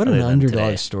purple. What an other than underdog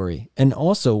today. story, and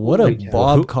also what a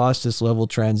Bob Costas level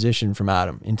transition from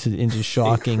Adam into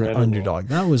shocking Incredible. underdog.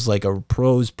 That was like a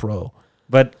pro's pro.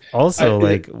 But also,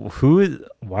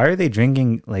 why are they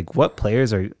drinking? Like, what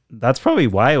players are? That's probably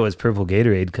why it was purple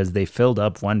Gatorade, because they filled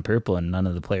up one purple and none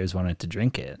of the players wanted to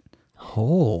drink it.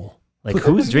 Oh, Like,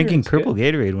 Purple who's drinking Gatorade's purple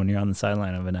Gatorade when you're on the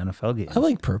sideline of an NFL game? I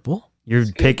like purple. You're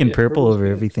good. picking Yeah, purple purple's over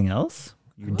good. everything else?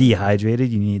 You're dehydrated.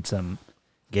 You need some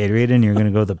Gatorade and you're going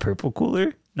to go the purple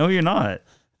cooler? No, you're not.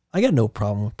 I got no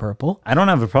problem with purple. I don't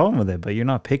have a problem with it, but you're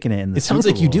not picking it in the It sounds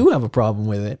Super like you Bowl. do have a problem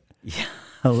with it. Yeah,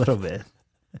 a little bit.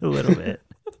 A little bit.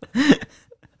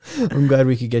 I'm glad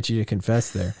we could get you to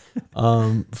confess there.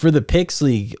 For the Picks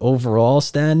League overall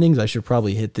standings, I should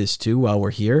probably hit this too while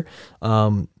we're here.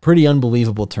 Pretty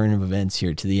unbelievable turn of events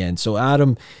here to the end. So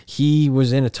Adam, he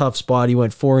was in a tough spot. He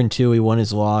went 4-2. He won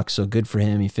his lock, so good for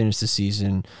him. He finished the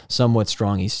season somewhat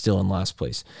strong. He's still in last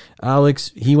place.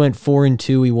 Alex, he went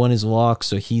 4-2. He won his lock,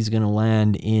 so he's going to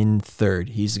land in third.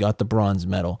 He's got the bronze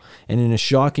medal. And in a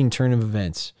shocking turn of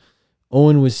events,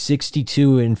 Owen was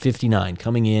 62-59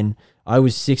 coming in. I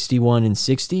was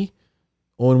 61-60.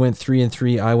 Owen went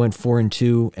 3-3. I went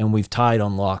 4-2, and we've tied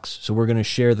on locks. So we're going to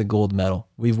share the gold medal.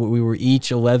 We were each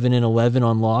 11-11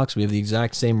 on locks. We have the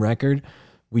exact same record.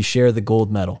 We share the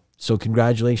gold medal. So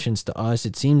congratulations to us.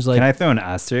 It seems like Can I throw an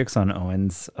asterisk on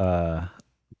Owen's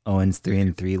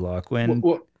 3-3 lock win?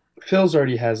 Well, Phil's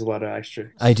already has a lot of extra.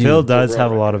 I do. Phil does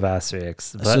have a lot of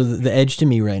asterisks. But So the edge to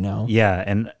me right now. yeah,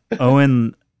 and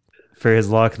Owen For his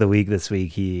lock of the week this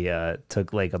week, he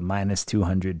took like a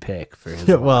 -200 pick for his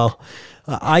lock. Well,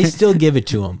 I still give it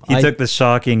to him. He took the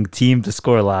shocking team to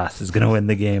score last is going to win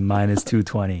the game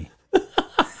 -220.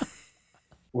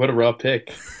 What a raw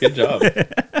pick. Good job.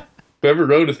 Whoever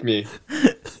rode with me,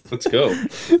 let's go.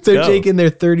 They're taking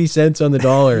their 30 cents on the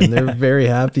dollar, and they're very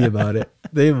happy about it.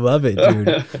 They love it,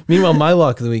 dude. Meanwhile, my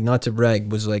lock of the week, not to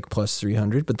brag, was like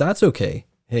 +300, but that's okay.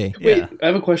 Hey, Wait, I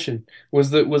have a question.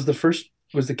 Was the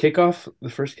kickoff the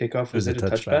first kickoff? Was it a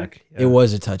touchback? It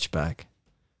was a touchback.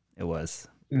 It was.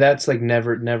 That's like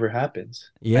never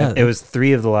happens. Yeah, It was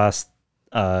 3 of the last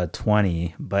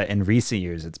 20, but in recent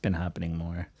years, it's been happening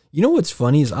more. You know what's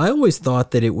funny is I always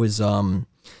thought that it was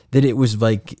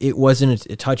like it wasn't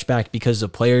a touchback because the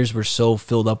players were so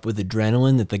filled up with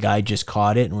adrenaline that the guy just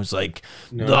caught it and was like,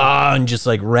 and just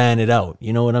like ran it out.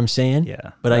 You know what I'm saying?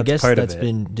 Yeah. But I guess that's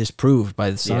been disproved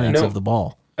by the science of the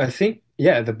ball. I think,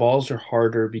 the balls are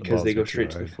harder because they go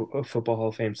straight to the Football Hall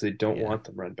of Fame, so they don't want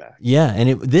them run back. Yeah,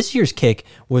 and this year's kick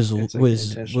wasn't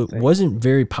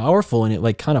very powerful, and it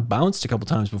like kind of bounced a couple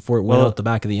times before it went out the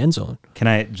back of the end zone. Can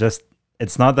I just?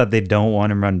 It's not that they don't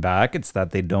want him run back. It's that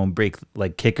they don't break,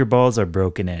 like kicker balls are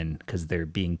broken in because they're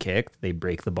being kicked. They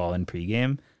break the ball in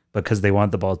pregame because they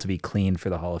want the ball to be clean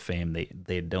for the Hall of Fame.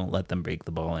 They don't let them break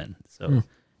the ball in. So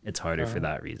it's harder for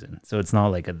that reason. So it's not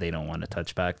like they don't want a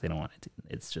touchback. They don't want it to,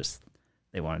 it's just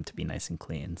they want it to be nice and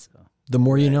clean. So the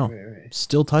more you know. Right.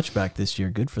 Still touchback this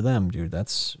year. Good for them, dude.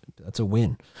 That's a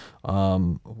win.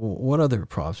 What other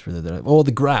props were there? Oh,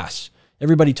 the grass.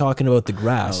 Everybody talking about the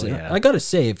grass. I got to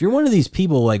say, if you're one of these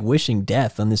people like wishing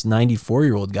death on this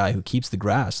 94-year-old guy who keeps the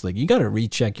grass, like you got to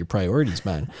recheck your priorities,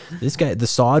 man. This guy, the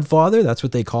sod father, that's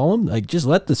what they call him. Like just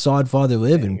let the sod father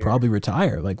live and probably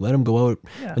retire. Like let him go out,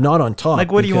 not on top.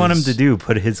 Like what do you want him to do?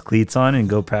 Put his cleats on and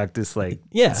go practice like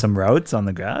some routes on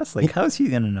the grass? Like how's he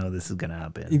going to know this is going to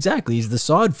happen? Exactly. He's the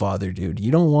sod father, dude.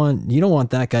 You don't want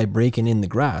that guy breaking in the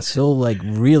grass. He'll like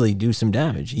really do some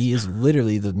damage. He is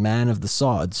literally the man of the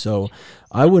sod. So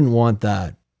I wouldn't want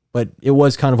that, but it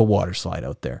was kind of a water slide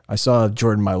out there. I saw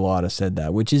Jordan Mailata said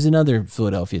that, which is another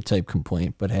Philadelphia type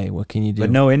complaint, but hey, what can you do? But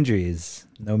no injuries,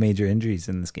 no major injuries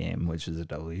in this game, which is a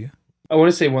W. I want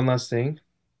to say one last thing.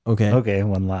 Okay,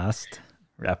 one last.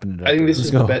 Wrapping it up. I think this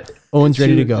is the bet. Owen's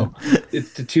ready to go.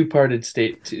 It's the two-parted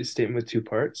statement with 2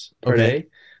 parts. Part A,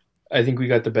 I think we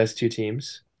got the best 2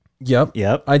 teams. Yep.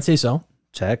 I'd say so.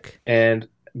 Check. And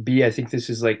B, I think this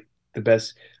is like the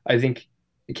best. I think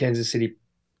Kansas City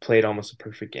played almost a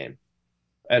perfect game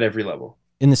at every level.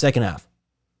 In the second half.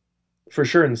 For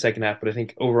sure in the second half, but I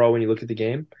think overall when you look at the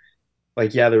game,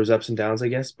 like there was ups and downs, I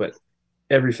guess, but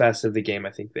every facet of the game,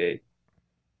 I think they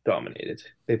dominated.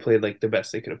 They played like the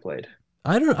best they could have played.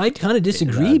 I kind of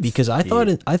disagree because I thought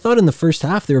in the first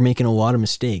half they were making a lot of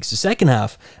mistakes. The second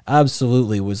half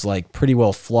absolutely was like pretty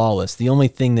well flawless. The only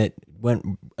thing that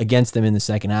went against them in the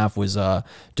second half was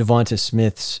Devonta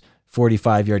Smith's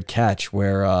 45-yard catch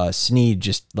where Snead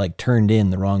just like turned in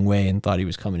the wrong way and thought he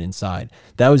was coming inside.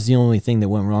 That was the only thing that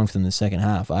went wrong for them in the second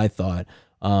half, I thought.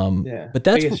 But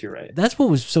I guess you're right. That's what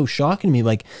was so shocking to me.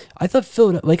 Like I thought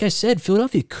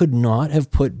Philadelphia could not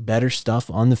have put better stuff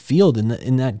on the field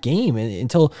in that game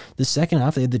until the second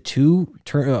half. They had the two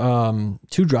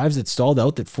drives that stalled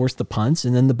out that forced the punts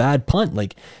and then the bad punt.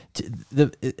 Like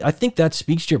I think that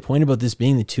speaks to your point about this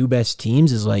being the 2 best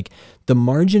teams is like the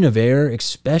margin of error,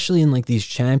 especially in like these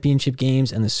championship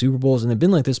games and the Super Bowls, and they've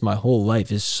been like this my whole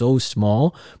life, is so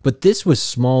small. But this was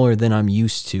smaller than I'm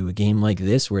used to. A game like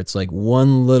this where it's like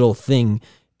one little thing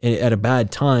at a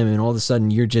bad time and all of a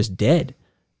sudden you're just dead.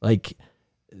 Like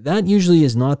that usually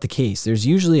is not the case. There's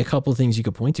usually a couple of things you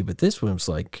could point to, but this one was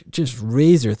like just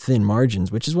razor thin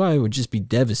margins, which is why I would just be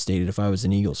devastated if I was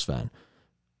an Eagles fan.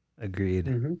 Agreed.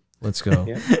 Mm-hmm. Let's go.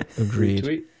 Agreed.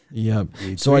 Retweet. Yeah.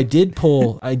 So I did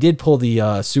pull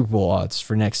the Super Bowl odds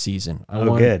for next season. I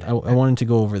wanted to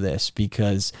go over this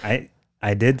because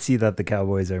I did see that the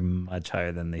Cowboys are much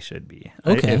higher than they should be.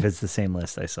 Okay. If it's the same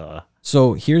list I saw.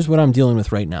 So here's what I'm dealing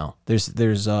with right now. There's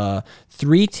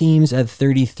 3 teams at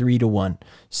 33-1.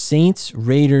 Saints,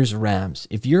 Raiders, Rams.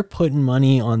 If you're putting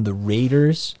money on the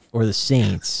Raiders or the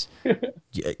Saints,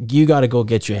 you got to go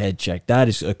get your head checked. That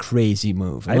is a crazy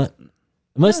move.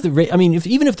 Unless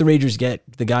even if the Raiders get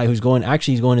the guy he's going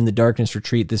in the darkness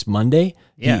retreat this Monday,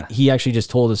 he actually just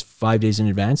told us 5 days in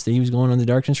advance that he was going on the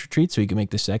darkness retreat so he could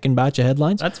make the second batch of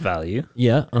headlines. That's value.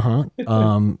 Yeah,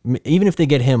 even if they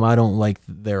get him, I don't like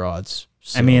their odds.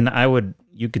 So. I mean,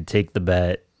 you could take the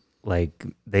bet, like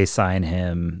they sign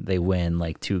him, they win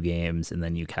like 2 games, and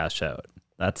then you cash out.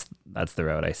 That's the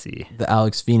route I see. The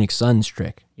Alex Phoenix Suns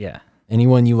trick. Yeah.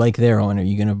 Anyone you like there, Owen? Are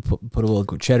you gonna put a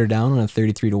little cheddar down on a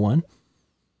 33-1?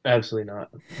 Absolutely not.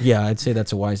 Yeah, I'd say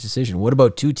that's a wise decision. What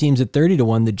about two teams at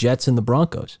 30-1, the Jets and the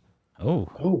Broncos? Oh,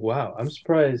 Oh wow, I'm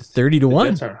surprised 30-1. the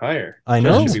Jets aren't higher. I Jets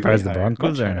know. I'm should be way surprised the higher,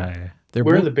 Broncos much aren't higher. higher. They're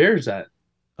Where are both, the Bears at?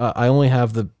 I don't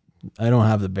have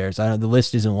the Bears. The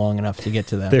list isn't long enough to get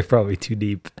to them. They're probably too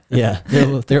deep. Yeah,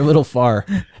 they're a little far.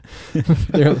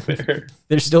 Fair.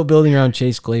 They're still building around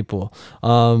Chase Claypool.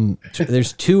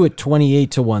 There's two at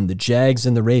 28-1, the Jags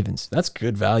and the Ravens. That's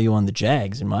good value on the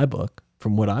Jags in my book,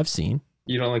 from what I've seen.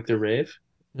 You don't like the Rave?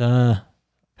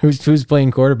 Who's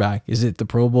playing quarterback? Is it the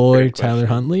Pro Bowler Great Tyler question.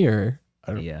 Huntley or?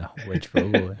 Yeah, which Pro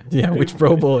Bowler? Yeah, which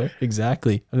Pro Bowler?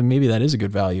 Exactly. I mean, maybe that is a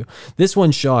good value. This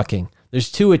one's shocking.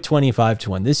 There's two at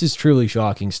 25-1. This is truly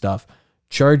shocking stuff.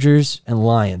 Chargers and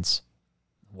Lions.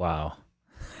 Wow.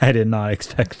 I did not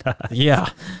expect that. Yeah.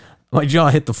 My jaw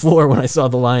hit the floor when I saw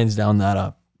the Lions down that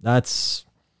up. That's...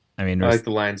 I mean, I like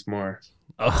the Lions more.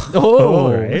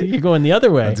 Oh, right. You're going the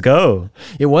other way. Let's go.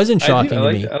 It wasn't shocking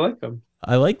I to me. I like them.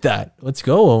 I like that. Let's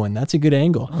go, Owen. That's a good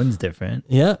angle. One's different.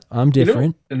 Yeah, I'm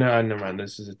different. No, never mind.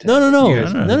 This is a No. You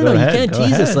guys- No. Go You ahead, can't go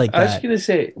tease us ahead. like I was that. just gonna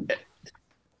say,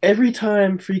 every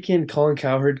time freaking Colin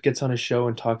Cowherd gets on a show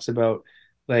and talks about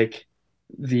like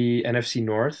the NFC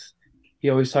North, he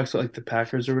always talks about like the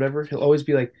Packers or whatever. He'll always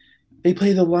be like, "They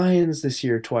play the Lions this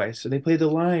year twice, or they play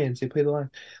the Lions. They play the Lions."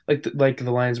 Like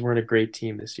the Lions weren't a great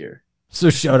team this year.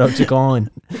 So shout out to Colin.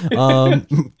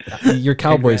 Your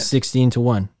Cowboys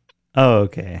 16-1. Oh,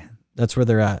 okay. That's where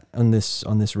they're at on this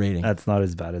rating. That's not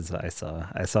as bad as I saw.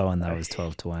 I saw one that was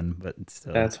 12-1, but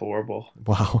still. That's horrible.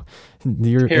 Wow.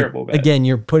 You're Terrible bet. again,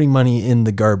 you're putting money in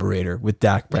the garburator with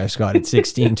Dak Prescott at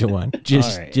 16-1.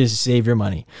 Just All right. just save your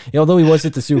money. Yeah, although he was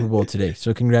at the Super Bowl today.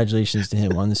 So congratulations to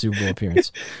him on the Super Bowl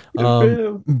appearance.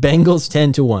 Bengals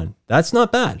 10-1. That's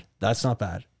not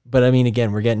bad. But I mean,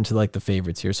 again, we're getting to like the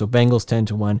favorites here. So Bengals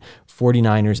 10-1,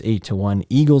 49ers 8-1,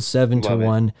 Eagles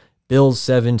 7-1, Bills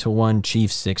 7-1,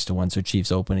 Chiefs 6-1. So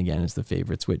Chiefs open again as the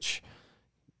favorites, which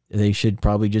they should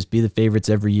probably just be the favorites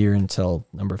every year until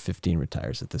number 15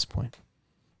 retires at this point.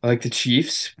 I like the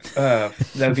Chiefs. That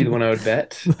would be the one I would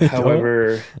bet.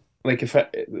 However, like if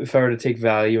I were to take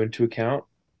value into account,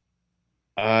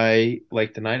 I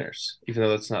like the Niners, even though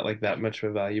that's not like that much of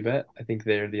a value bet. I think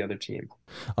they're the other team.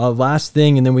 Last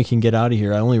thing, and then we can get out of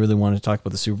here. I only really wanted to talk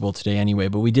about the Super Bowl today anyway,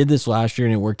 but we did this last year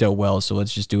and it worked out well. So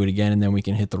let's just do it again, and then we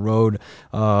can hit the road.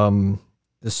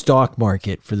 The stock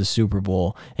market for the Super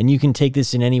Bowl. And you can take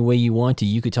this in any way you want to.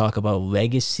 You could talk about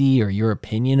legacy or your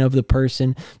opinion of the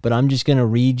person, but I'm just going to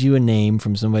read you a name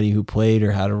from somebody who played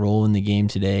or had a role in the game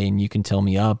today, and you can tell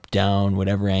me up, down,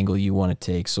 whatever angle you want to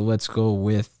take. So let's go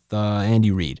with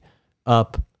Andy Reid.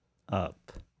 Up. Up.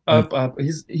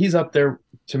 He's up there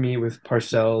to me with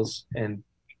Parcells and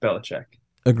Belichick.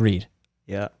 Agreed.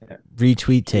 Yeah.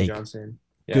 Retweet Jay take. Johnson.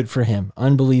 Yeah. Good for him.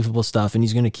 Unbelievable stuff, and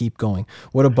he's going to keep going.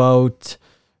 What about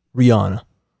Rihanna?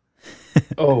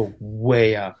 Oh,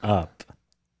 way up. Up.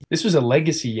 This was a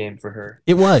legacy game for her.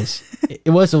 It was. It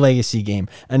was a legacy game.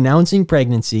 Announcing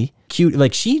pregnancy. Cute.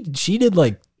 Like she did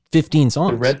like 15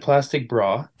 songs. The red plastic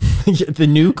bra. The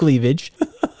new cleavage.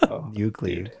 Oh,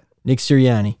 Euclid. dude. Nick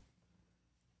Sirianni.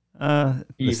 The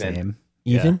Even. same.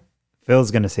 Even? Yeah.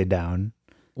 Phil's going to say down.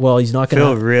 Well, he's not Phil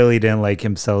going to. really didn't like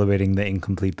him celebrating the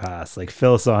incomplete pass. Like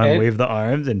Phil saw him And- wave the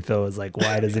arms, and Phil was like,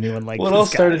 "Why does anyone like?" Well, it this all guy?"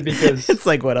 started because it's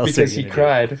like, what else? because are he you gonna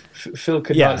cried. Phil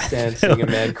could Yeah, not stand Phil- seeing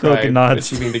a man Phil cry, could not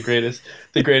achieving the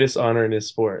greatest honor in his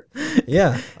sport.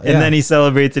 Yeah. do? And then he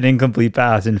celebrates an incomplete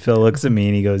pass, and Phil looks at me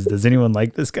and he goes, "Does anyone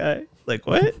like this guy?" Like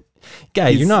what? Guy,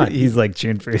 you're not. He's like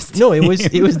cheering for his No, it team.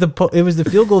 was the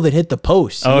field goal that hit the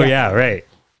post. Oh yeah, right.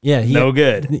 Yeah. No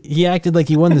good. He acted like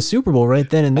he won the Super Bowl right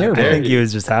then and there. I dare But think he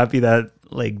was just happy that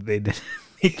like they didn't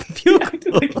make the field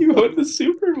goal. Like you won the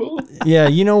Super Bowl. yeah,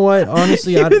 you know what?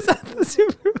 Honestly, He was at the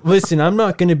Super Bowl. listen, I'm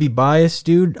not going to be biased,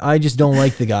 dude. I just don't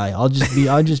like the guy. I'll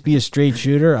just be a straight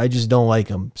shooter. I just don't like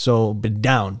him. So, but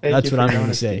down. Thank That's you what for I'm your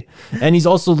going to honesty. say. And he's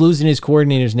also losing his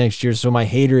coordinators next year, so my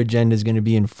hater agenda is going to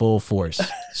be in full force.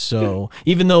 So,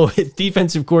 even though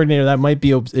defensive coordinator, that might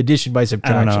be addition by I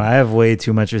subtraction. don't know. I have way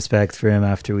too much respect for him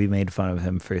after we made fun of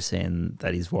him for saying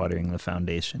that he's watering the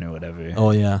foundation or whatever.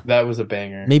 Oh yeah, That was a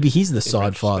banger. maybe he's the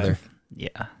sod retrospect. father.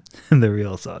 Yeah. The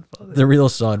real sod father. The real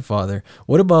sod father.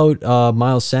 What about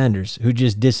Miles Sanders, who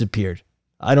just disappeared?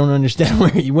 I don't understand where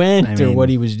he went I or mean, what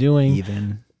he was doing.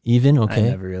 Even I okay.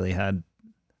 never really had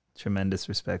tremendous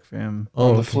respect for him. Oh,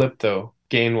 On the okay. flip, though,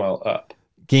 Gainwell up.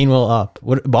 Gainwell up.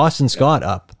 What? Boston Scott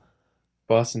up.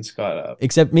 Boston Scott up.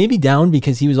 Except maybe down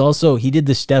because he did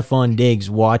the Stephon Diggs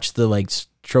watch the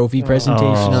trophy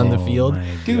presentation on the field. my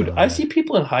Dude, I God. see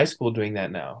people in high school doing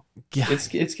that now. Yeah. It's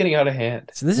getting out of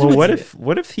hand. So this Well, is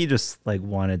what if he just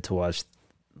wanted to watch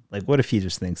Like, what if he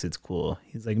just thinks it's cool?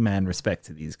 He's like, man, respect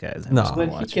to these guys. I'm No. just gonna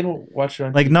But he watch it. can watch it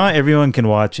on Like, TV. not everyone can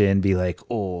watch it and be like,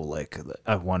 oh, like,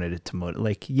 I wanted it to motivate.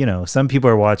 Like, you know, some people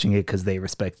are watching it because they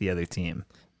respect the other team.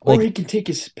 Or like- he can take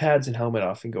his pads and helmet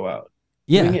off and go out.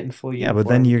 Doing Yeah. it in full Yeah, but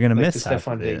then uniform, you're gonna like miss the half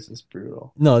Stephon of it. Diggs is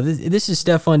brutal. No, this is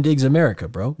Stephon Diggs America,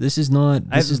 bro. This is not.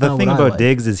 This is The not thing what I about like.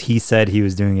 Diggs is he said he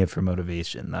was doing it for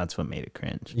motivation. That's what made it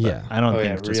cringe. But Yeah. I don't Oh, think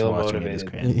yeah, just real watching it is motivated.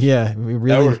 cringe. Yeah, we That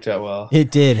really. worked out well.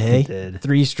 It did, hey. It did.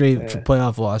 3 straight Yeah.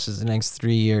 playoff losses the next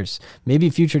 3 years. Maybe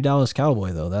a future Dallas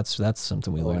Cowboy though. That's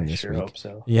something we Oh, learned I this sure week. hope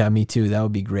so. Yeah, me too. That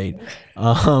would be great.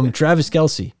 Travis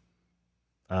Kelce.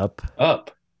 Up.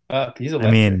 Up. He's I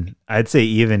electric. mean, I'd say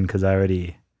even because I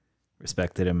already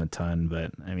respected him a ton,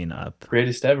 but I mean, up.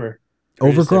 Greatest ever.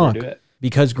 Over Greatest ever Gronk. do it.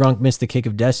 Because Gronk missed the kick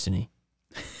of destiny.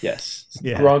 Yes.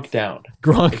 Yeah. Gronk down.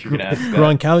 Gronk, If you're gonna ask that.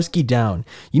 Gronkowski down.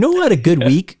 You know who had a good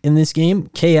week in this game?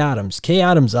 K. Adams. K.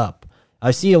 Adams up.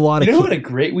 I see a lot You of. know what? A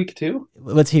great week too.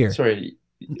 Let's hear. Sorry,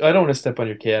 I don't want to step on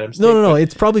your K Adams. No, take, no, no. but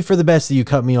It's probably for the best that you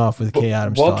cut me off with K.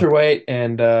 Adams. Walter talk. White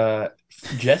and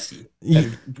Jesse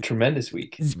had a tremendous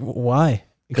week. Why?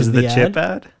 Because of the chip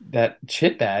ad? That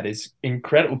chip ad is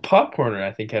incredible. Popcorner,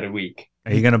 I think, had a week.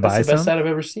 Are you going to That's buy the best some? ad I've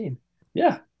ever seen.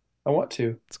 Yeah, I want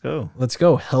to. Let's go. Let's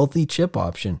go. Healthy chip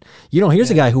option. You know,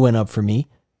 here's a guy who went up for me.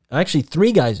 Actually,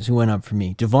 3 guys who went up for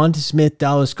me. Devonta Smith,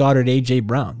 Dallas Goedert, A.J.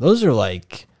 Brown. Those are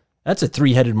like, that's a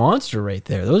 3-headed monster right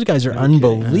there. Those guys are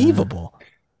unbelievable.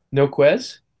 No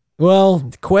Quez? Well,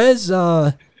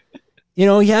 Quez, you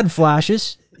know, he had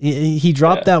flashes. He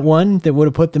dropped that one that would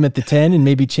have put them at the 10 and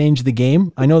maybe changed the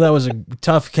game. I know that was a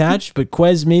tough catch, but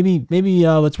Quez, maybe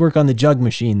let's work on the jug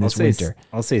machine this winter.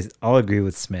 I'll agree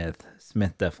with Smith.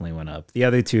 Smith definitely went up. The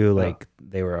other two, like,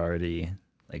 they were already,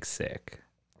 like, sick.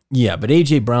 Yeah, but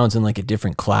A.J. Brown's in like a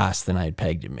different class than I had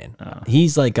pegged him in. Oh.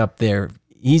 He's like up there.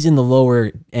 He's in the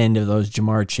lower end of those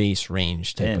Jamar Chase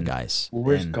range type of guys. Well,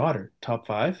 where's And- Goddard? Top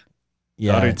 5?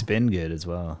 Yeah, Goddard's been good as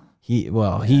well.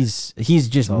 he's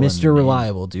just all in the Mr. name.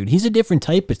 Reliable, dude. He's a different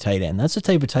type of tight end. That's the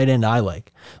type of tight end I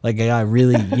like. Like a guy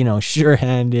really,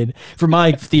 sure-handed. For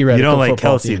my theoretical You don't like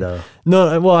football Kelsey, team. though.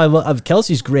 No, well, I love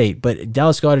Kelsey's great, but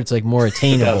Dallas Goedert's like more That was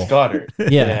attainable. Goddard.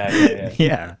 Yeah.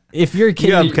 Yeah. If you're a kid,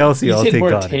 You have Kelsey, You I'll said take more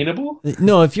Goddard. attainable?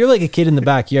 no, if you're like a kid in the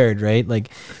backyard, right? Like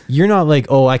you're not like,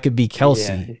 oh, I could be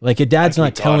Kelsey. Yeah. Like your dad's I could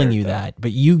not be telling Goddard, you though. that,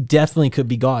 but you definitely could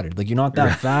be Goddard. Like you're not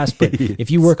that fast, but if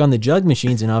you work on the jug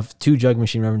machines enough, 2 jug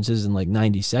machine references in like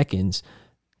 90 seconds.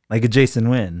 Like a Jason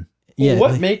Wynn. Yeah.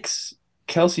 What makes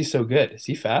Kelsey so good? Is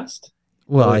he fast?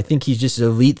 Well, I think he's just an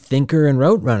elite thinker and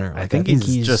route runner. I Like, think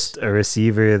he's just a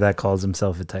receiver that calls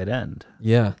himself a tight end.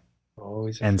 yeah. Oh,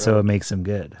 he's a And so it makes him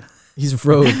good. He's a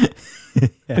road.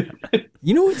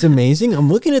 You know what's amazing?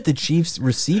 I'm looking at the Chiefs'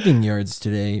 receiving yards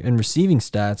today and receiving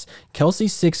stats. Kelsey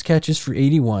 6 catches for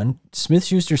 81,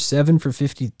 Smith-Schuster 7 for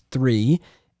 53,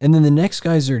 and then the next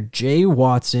guys are Jay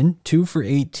Watson 2 for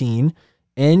 18,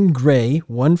 N. Gray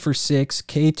 1 for 6,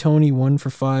 K. Tony 1 for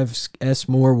 5, S.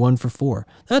 Moore 1 for 4.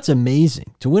 That's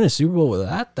amazing. To win a Super Bowl with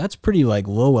that, that's pretty like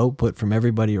low output from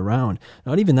everybody around.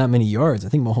 Not even that many yards. I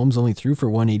think Mahomes only threw for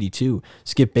 182.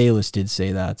 Skip Bayless did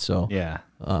say that, so Yeah.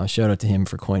 shout out to him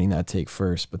for coining that take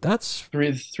first. But that's,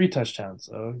 three touchdowns.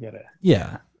 So you gotta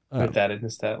yeah. put that in the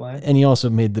stat line. And he also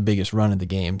made the biggest run of the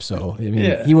game. So, I mean,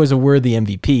 Yeah. he was a worthy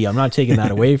MVP. I'm not taking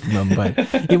that away from him, but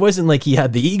it wasn't like he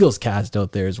had the Eagles cast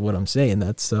out there is what I'm saying.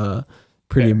 That's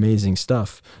pretty Fair. amazing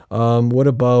stuff. What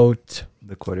about,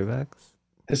 The quarterbacks?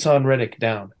 Hassan Reddick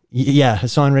down. yeah,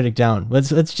 Hassan Reddick down. Let's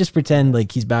just pretend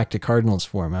like he's back to Cardinals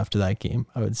form after that game,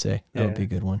 I would say. That would be a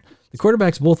good one. The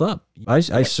quarterbacks both up. I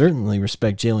certainly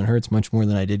respect Jalen Hurts much more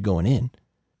than I did going in.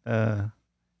 Yeah.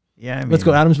 I mean, Let's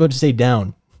go. Adam's about to say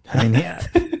down. I mean, yeah.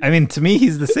 I mean, to me,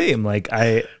 he's the same. Like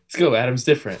Let's go. Adam's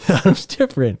different. Adam's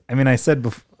different. I said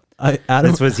before,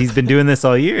 Adam, he's been doing this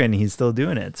all year and he's still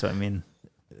doing it. So, I mean,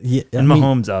 yeah, and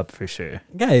Mahomes up for sure.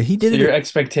 guy, he did So it. your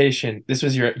expectation. This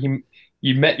was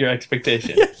you met your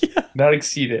expectation. Not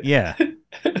exceeded. Yeah.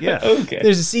 Yeah. Okay.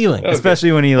 There's a ceiling. Okay.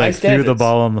 Especially when he like High threw the standards.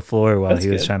 ball on the floor while That's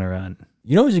he was good. trying to run.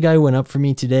 You know who's a guy who went up for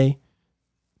me today?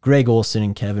 Greg Olson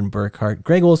and Kevin Burkhardt.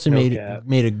 Greg Olson No cap.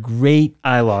 made a great.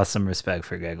 I lost some respect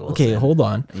for Greg Olsen. Okay, hold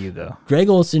on. You go. Greg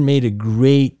Olson made a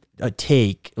great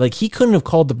take. Like he couldn't have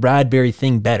called the Bradbury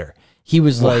thing better. He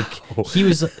was like,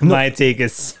 My take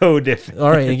is so different. all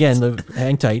right, again,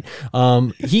 hang tight.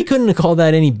 He couldn't have called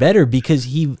that any better because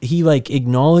he like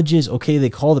acknowledges, okay, they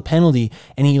call the penalty,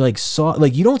 and he like saw,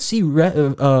 like you don't see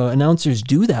announcers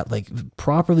do that, like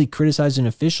properly criticize an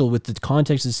official with the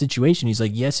context of the situation. He's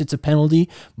like, yes, it's a penalty,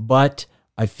 but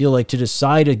I feel like to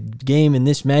decide a game in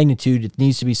this magnitude, it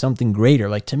needs to be something greater.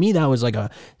 Like to me, that was like a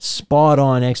spot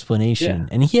on explanation, Yeah.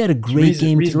 and he had a great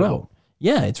game reasonable. throughout.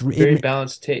 Yeah, it's very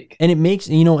balanced take. and it makes,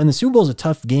 and the Super Bowl is a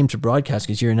tough game to broadcast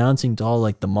because you're announcing to all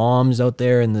like the moms out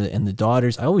there and the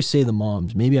daughters. I always say the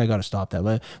moms. Maybe I got to stop that.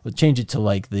 But we'll change it to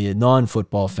like the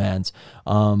non-football fans.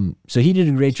 So he did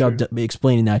a great job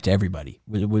explaining that to everybody.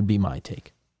 Would be my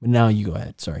take. But now you go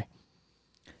ahead. Sorry.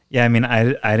 Yeah, I mean,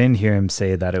 I didn't hear him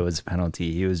say that it was a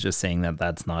penalty. He was just saying that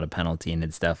that's not a penalty, and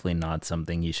it's definitely not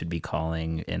something you should be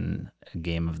calling in a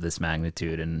game of this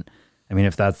magnitude. And I mean,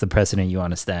 if that's the precedent you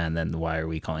want to stand, then why are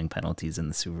we calling penalties in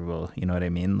the Super Bowl? You know what I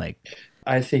mean? Like,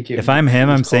 I think if I'm him,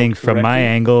 I'm saying from my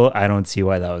angle, I don't see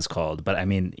why that was called. But I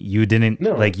mean, you didn't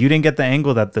get the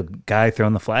angle that the guy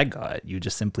throwing the flag got. You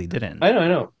just simply didn't. I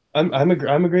know. I'm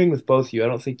agreeing with both of you. I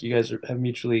don't think you guys have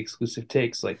mutually exclusive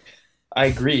takes. Like, I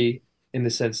agree in the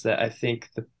sense that I think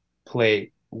the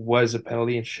play was a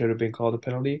penalty and should have been called a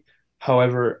penalty.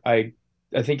 However, I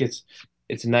think it's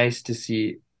nice to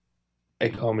see a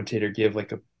commentator give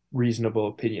like a reasonable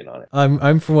opinion on it.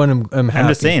 I'm for one. I'm happy. I'm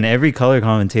just saying every color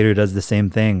commentator does the same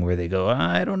thing where they go,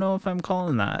 I don't know if I'm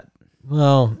calling that.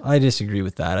 Well, I disagree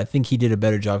with that. I think he did a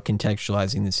better job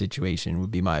contextualizing the situation.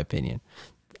 Would be my opinion.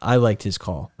 I liked his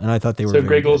call, and I thought they were. So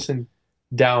Greg Olsen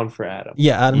down for Adam.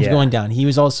 Yeah, Adam's going down. He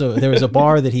was also, there was a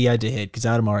bar that he had to hit because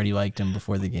Adam already liked him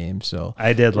before the game. So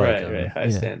I did like him. Right.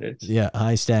 High standards. Yeah,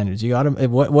 high standards. You got him.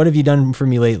 What have you done for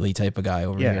me lately? Type of guy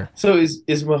over here. So is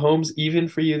Mahomes even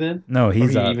for you then? No,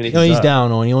 he's up. No, he's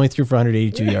down. He only threw for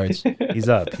 182 yards. He's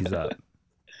up.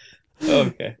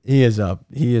 Okay. He is up.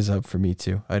 He is up for me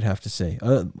too. I'd have to say.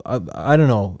 I don't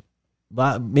know.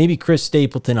 Maybe Chris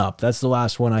Stapleton up. That's the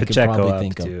last one I Pacheco could probably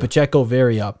think of. too. Pacheco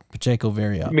very up.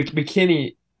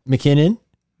 McKinnon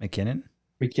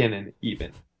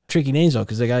even. Tricky names though,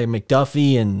 because they got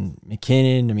McDuffie and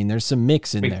McKinnon. I mean, there's some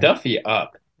mix in there. McDuffie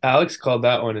up. Alex called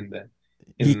that one in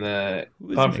the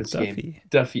conference game.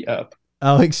 Duffy up.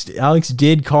 Alex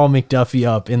did call McDuffie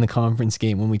up in the conference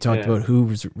game when we talked about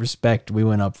whose respect we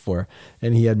went up for,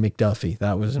 and he had McDuffie.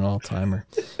 That was an all-timer.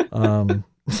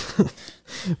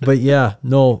 But yeah,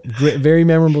 no, very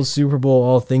memorable Super Bowl,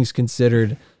 all things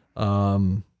considered.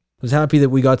 Was happy that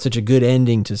we got such a good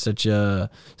ending to such a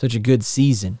good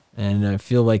season, and I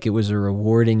feel like it was a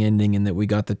rewarding ending and that we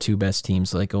got the two best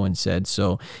teams, like Owen said.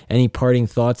 So, any parting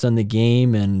thoughts on the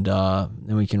game, and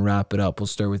then we can wrap it up. We'll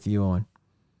start with you, Owen.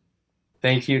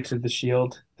 Thank you to the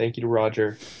Shield. Thank you to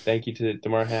Roger. Thank you to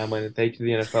DeMar Hamlin, and thank you to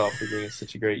the NFL for giving us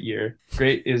such a great year.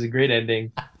 It was a great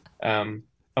ending.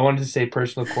 I wanted to say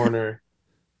personal corner.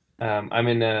 I'm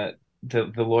in the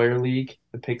lawyer league,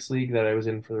 the picks league that I was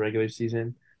in for the regular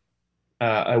season.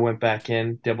 I went back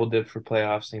in, double dipped for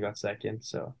playoffs, and got second.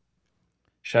 So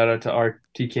shout out to our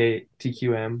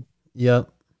TQM.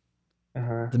 Yep.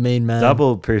 The main man.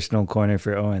 Double personal corner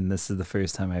for Owen. This is the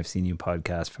first time I've seen you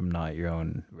podcast from not your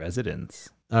own residence.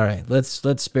 All right, let's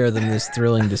spare them this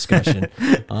thrilling discussion,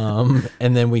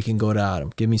 and then we can go to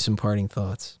Adam. Give me some parting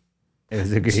thoughts. It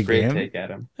was a great game. Take,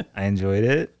 Adam. I enjoyed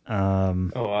it.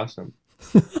 Awesome.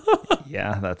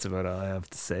 Yeah, that's about all I have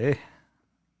to say.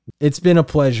 It's been a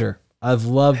pleasure. I've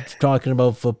loved talking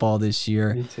about football this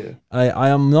year. Me too. I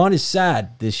am not as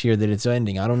sad this year that it's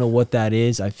ending. I don't know what that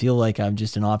is. I feel like I'm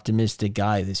just an optimistic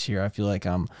guy this year. I feel like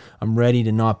I'm ready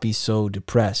to not be so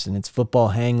depressed. And it's football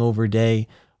hangover day.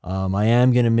 I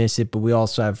am going to miss it, but we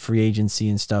also have free agency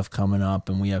and stuff coming up,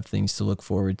 and we have things to look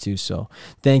forward to. So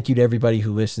thank you to everybody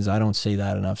who listens. I don't say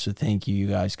that enough, so thank you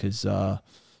guys, because,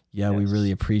 we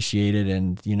really appreciate it.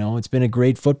 And, it's been a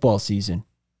great football season.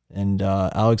 And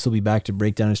Alex will be back to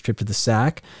break down his trip to the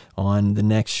SAC on the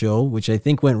next show, which I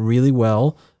think went really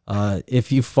well.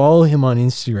 If you follow him on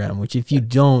Instagram, which if you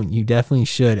don't, you definitely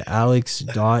should,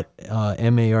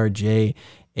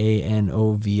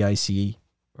 alex.marjanovic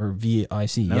or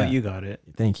VIC. No, you got it.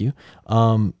 Thank you.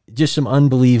 Just some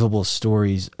unbelievable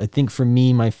stories. I think for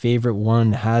me, my favorite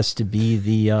one has to be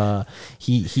the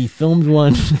he filmed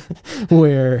one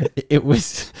where it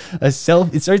was it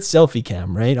starts selfie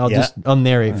cam, right? I'll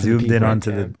narrate. Zoomed in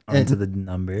onto the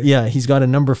number. Yeah, he's got a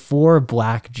number 4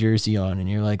 black jersey on, and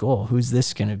you're like, oh, who's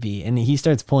this gonna be? And he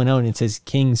starts pulling out, and it says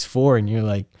Kings 4, and you're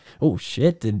like, oh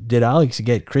shit, did Alex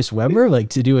get Chris Webber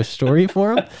to do a story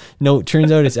for him? No, it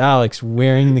turns out it's Alex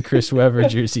wearing the Chris Webber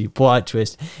jersey. Plot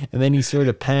twist. And then he sort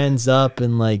of pans up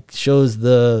and shows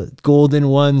the Golden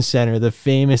One Center, the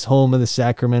famous home of the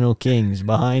Sacramento Kings,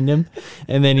 behind him.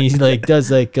 And then he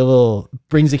does a little,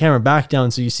 brings the camera back down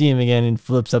so you see him again, and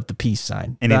flips up the peace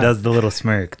sign. And he does the little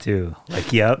smirk too.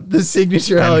 Yep. The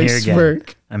signature Alex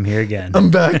smirk. I'm here again.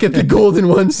 I'm back at the Golden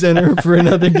One Center for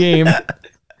another game.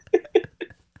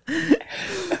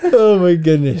 Oh my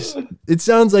goodness. It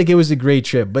sounds like it was a great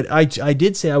trip, but I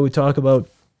did say I would talk about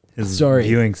his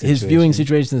viewing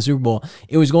situation in the Super Bowl.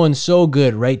 It was going so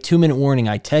good, right? 2-minute warning.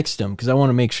 I text him because I want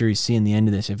to make sure he's seeing the end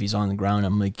of this if he's on the ground.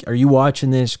 I'm like, are you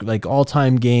watching this? Like,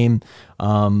 all-time game.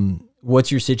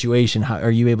 What's your situation? How are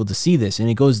you able to see this? And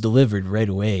it goes delivered right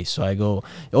away. So I go,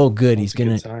 oh, good. He's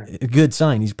going to, a good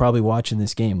sign. He's probably watching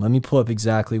this game. Let me pull up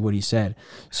exactly what he said.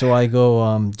 So I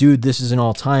go, dude, this is an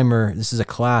all-timer. This is a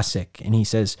classic. And he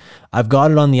says, I've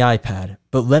got it on the iPad,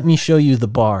 but let me show you the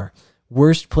bar.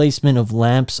 Worst placement of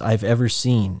lamps I've ever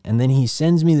seen. And then he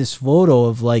sends me this photo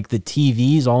of like the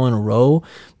TVs all in a row,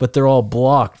 but they're all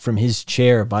blocked from his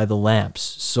chair by the lamps.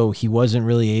 So he wasn't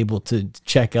really able to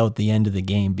check out the end of the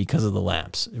game because of the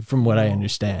lamps, from what I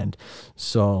understand.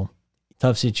 So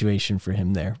tough situation for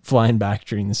him there, flying back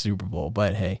during the Super Bowl.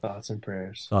 But hey, thoughts and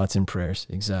prayers. Thoughts and prayers,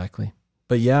 exactly.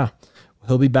 But yeah,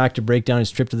 he'll be back to break down his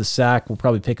trip to the Sack. We'll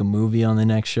probably pick a movie on the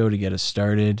next show to get us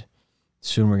started.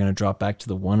 Soon we're going to drop back to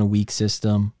the 1-a-week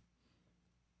system.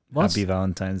 Happy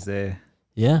Valentine's Day.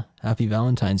 Yeah, happy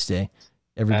Valentine's Day.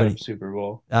 Everybody. Adam Super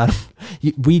Bowl. Adam,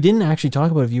 we didn't actually talk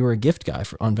about if you were a gift guy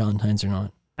on Valentine's or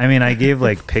not. I mean, I gave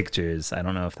like pictures. I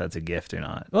don't know if that's a gift or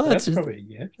not. Well, that's probably a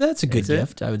gift. That's a good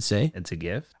gift, I would say. It's a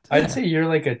gift? I'd say you're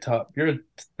like a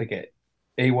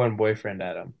A1 boyfriend,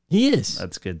 Adam. He is.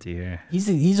 That's good to hear.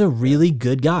 He's a really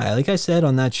good guy. Like I said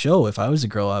on that show, if I was a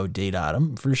girl, I would date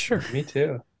Adam for sure. Me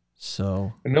too.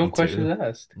 So no questions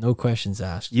asked. No questions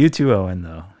asked. You too, Owen,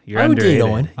 though. You're I would underrated. date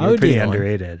Owen. You're pretty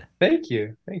underrated. Thank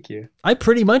you. I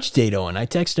pretty much date Owen. I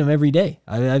text him every day.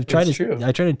 I try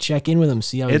to check in with him,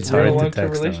 see how it's he's doing. hard to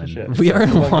text Owen. We are in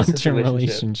a long-term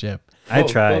relationship. I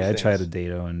try to date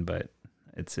Owen, but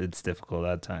it's difficult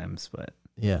at times. But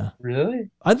yeah, really,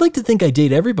 I'd like to think I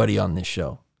date everybody on this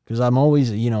show because I'm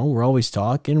always, we're always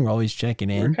talking, we're always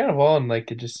checking in. We're kind of all in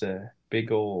like just a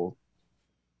big old.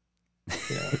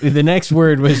 Yeah. The next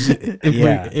word was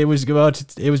it was about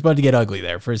to get ugly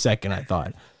there for a second, I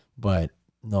thought, but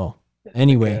no.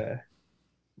 Anyway, like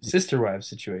sister wives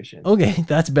situation. Okay,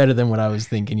 that's better than what I was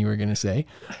thinking you were gonna say.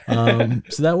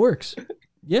 So that works.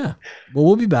 Yeah. Well,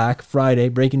 we'll be back Friday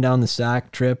breaking down the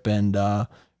Sack trip and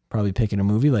probably picking a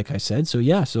movie, like I said. So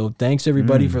yeah. So thanks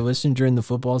everybody for listening during the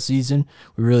football season.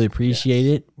 We really appreciate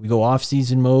it. We go off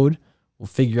season mode. We'll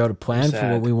figure out a plan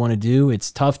for what we want to do. It's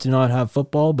tough to not have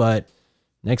football, but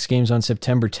next game's on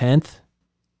September 10th.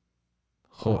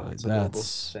 Oh,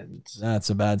 that's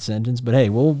a bad sentence, but hey,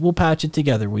 we'll patch it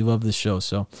together. We love this show,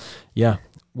 so yeah,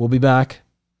 we'll be back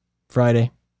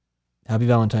Friday. Happy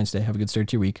Valentine's Day. Have a good start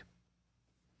to your week.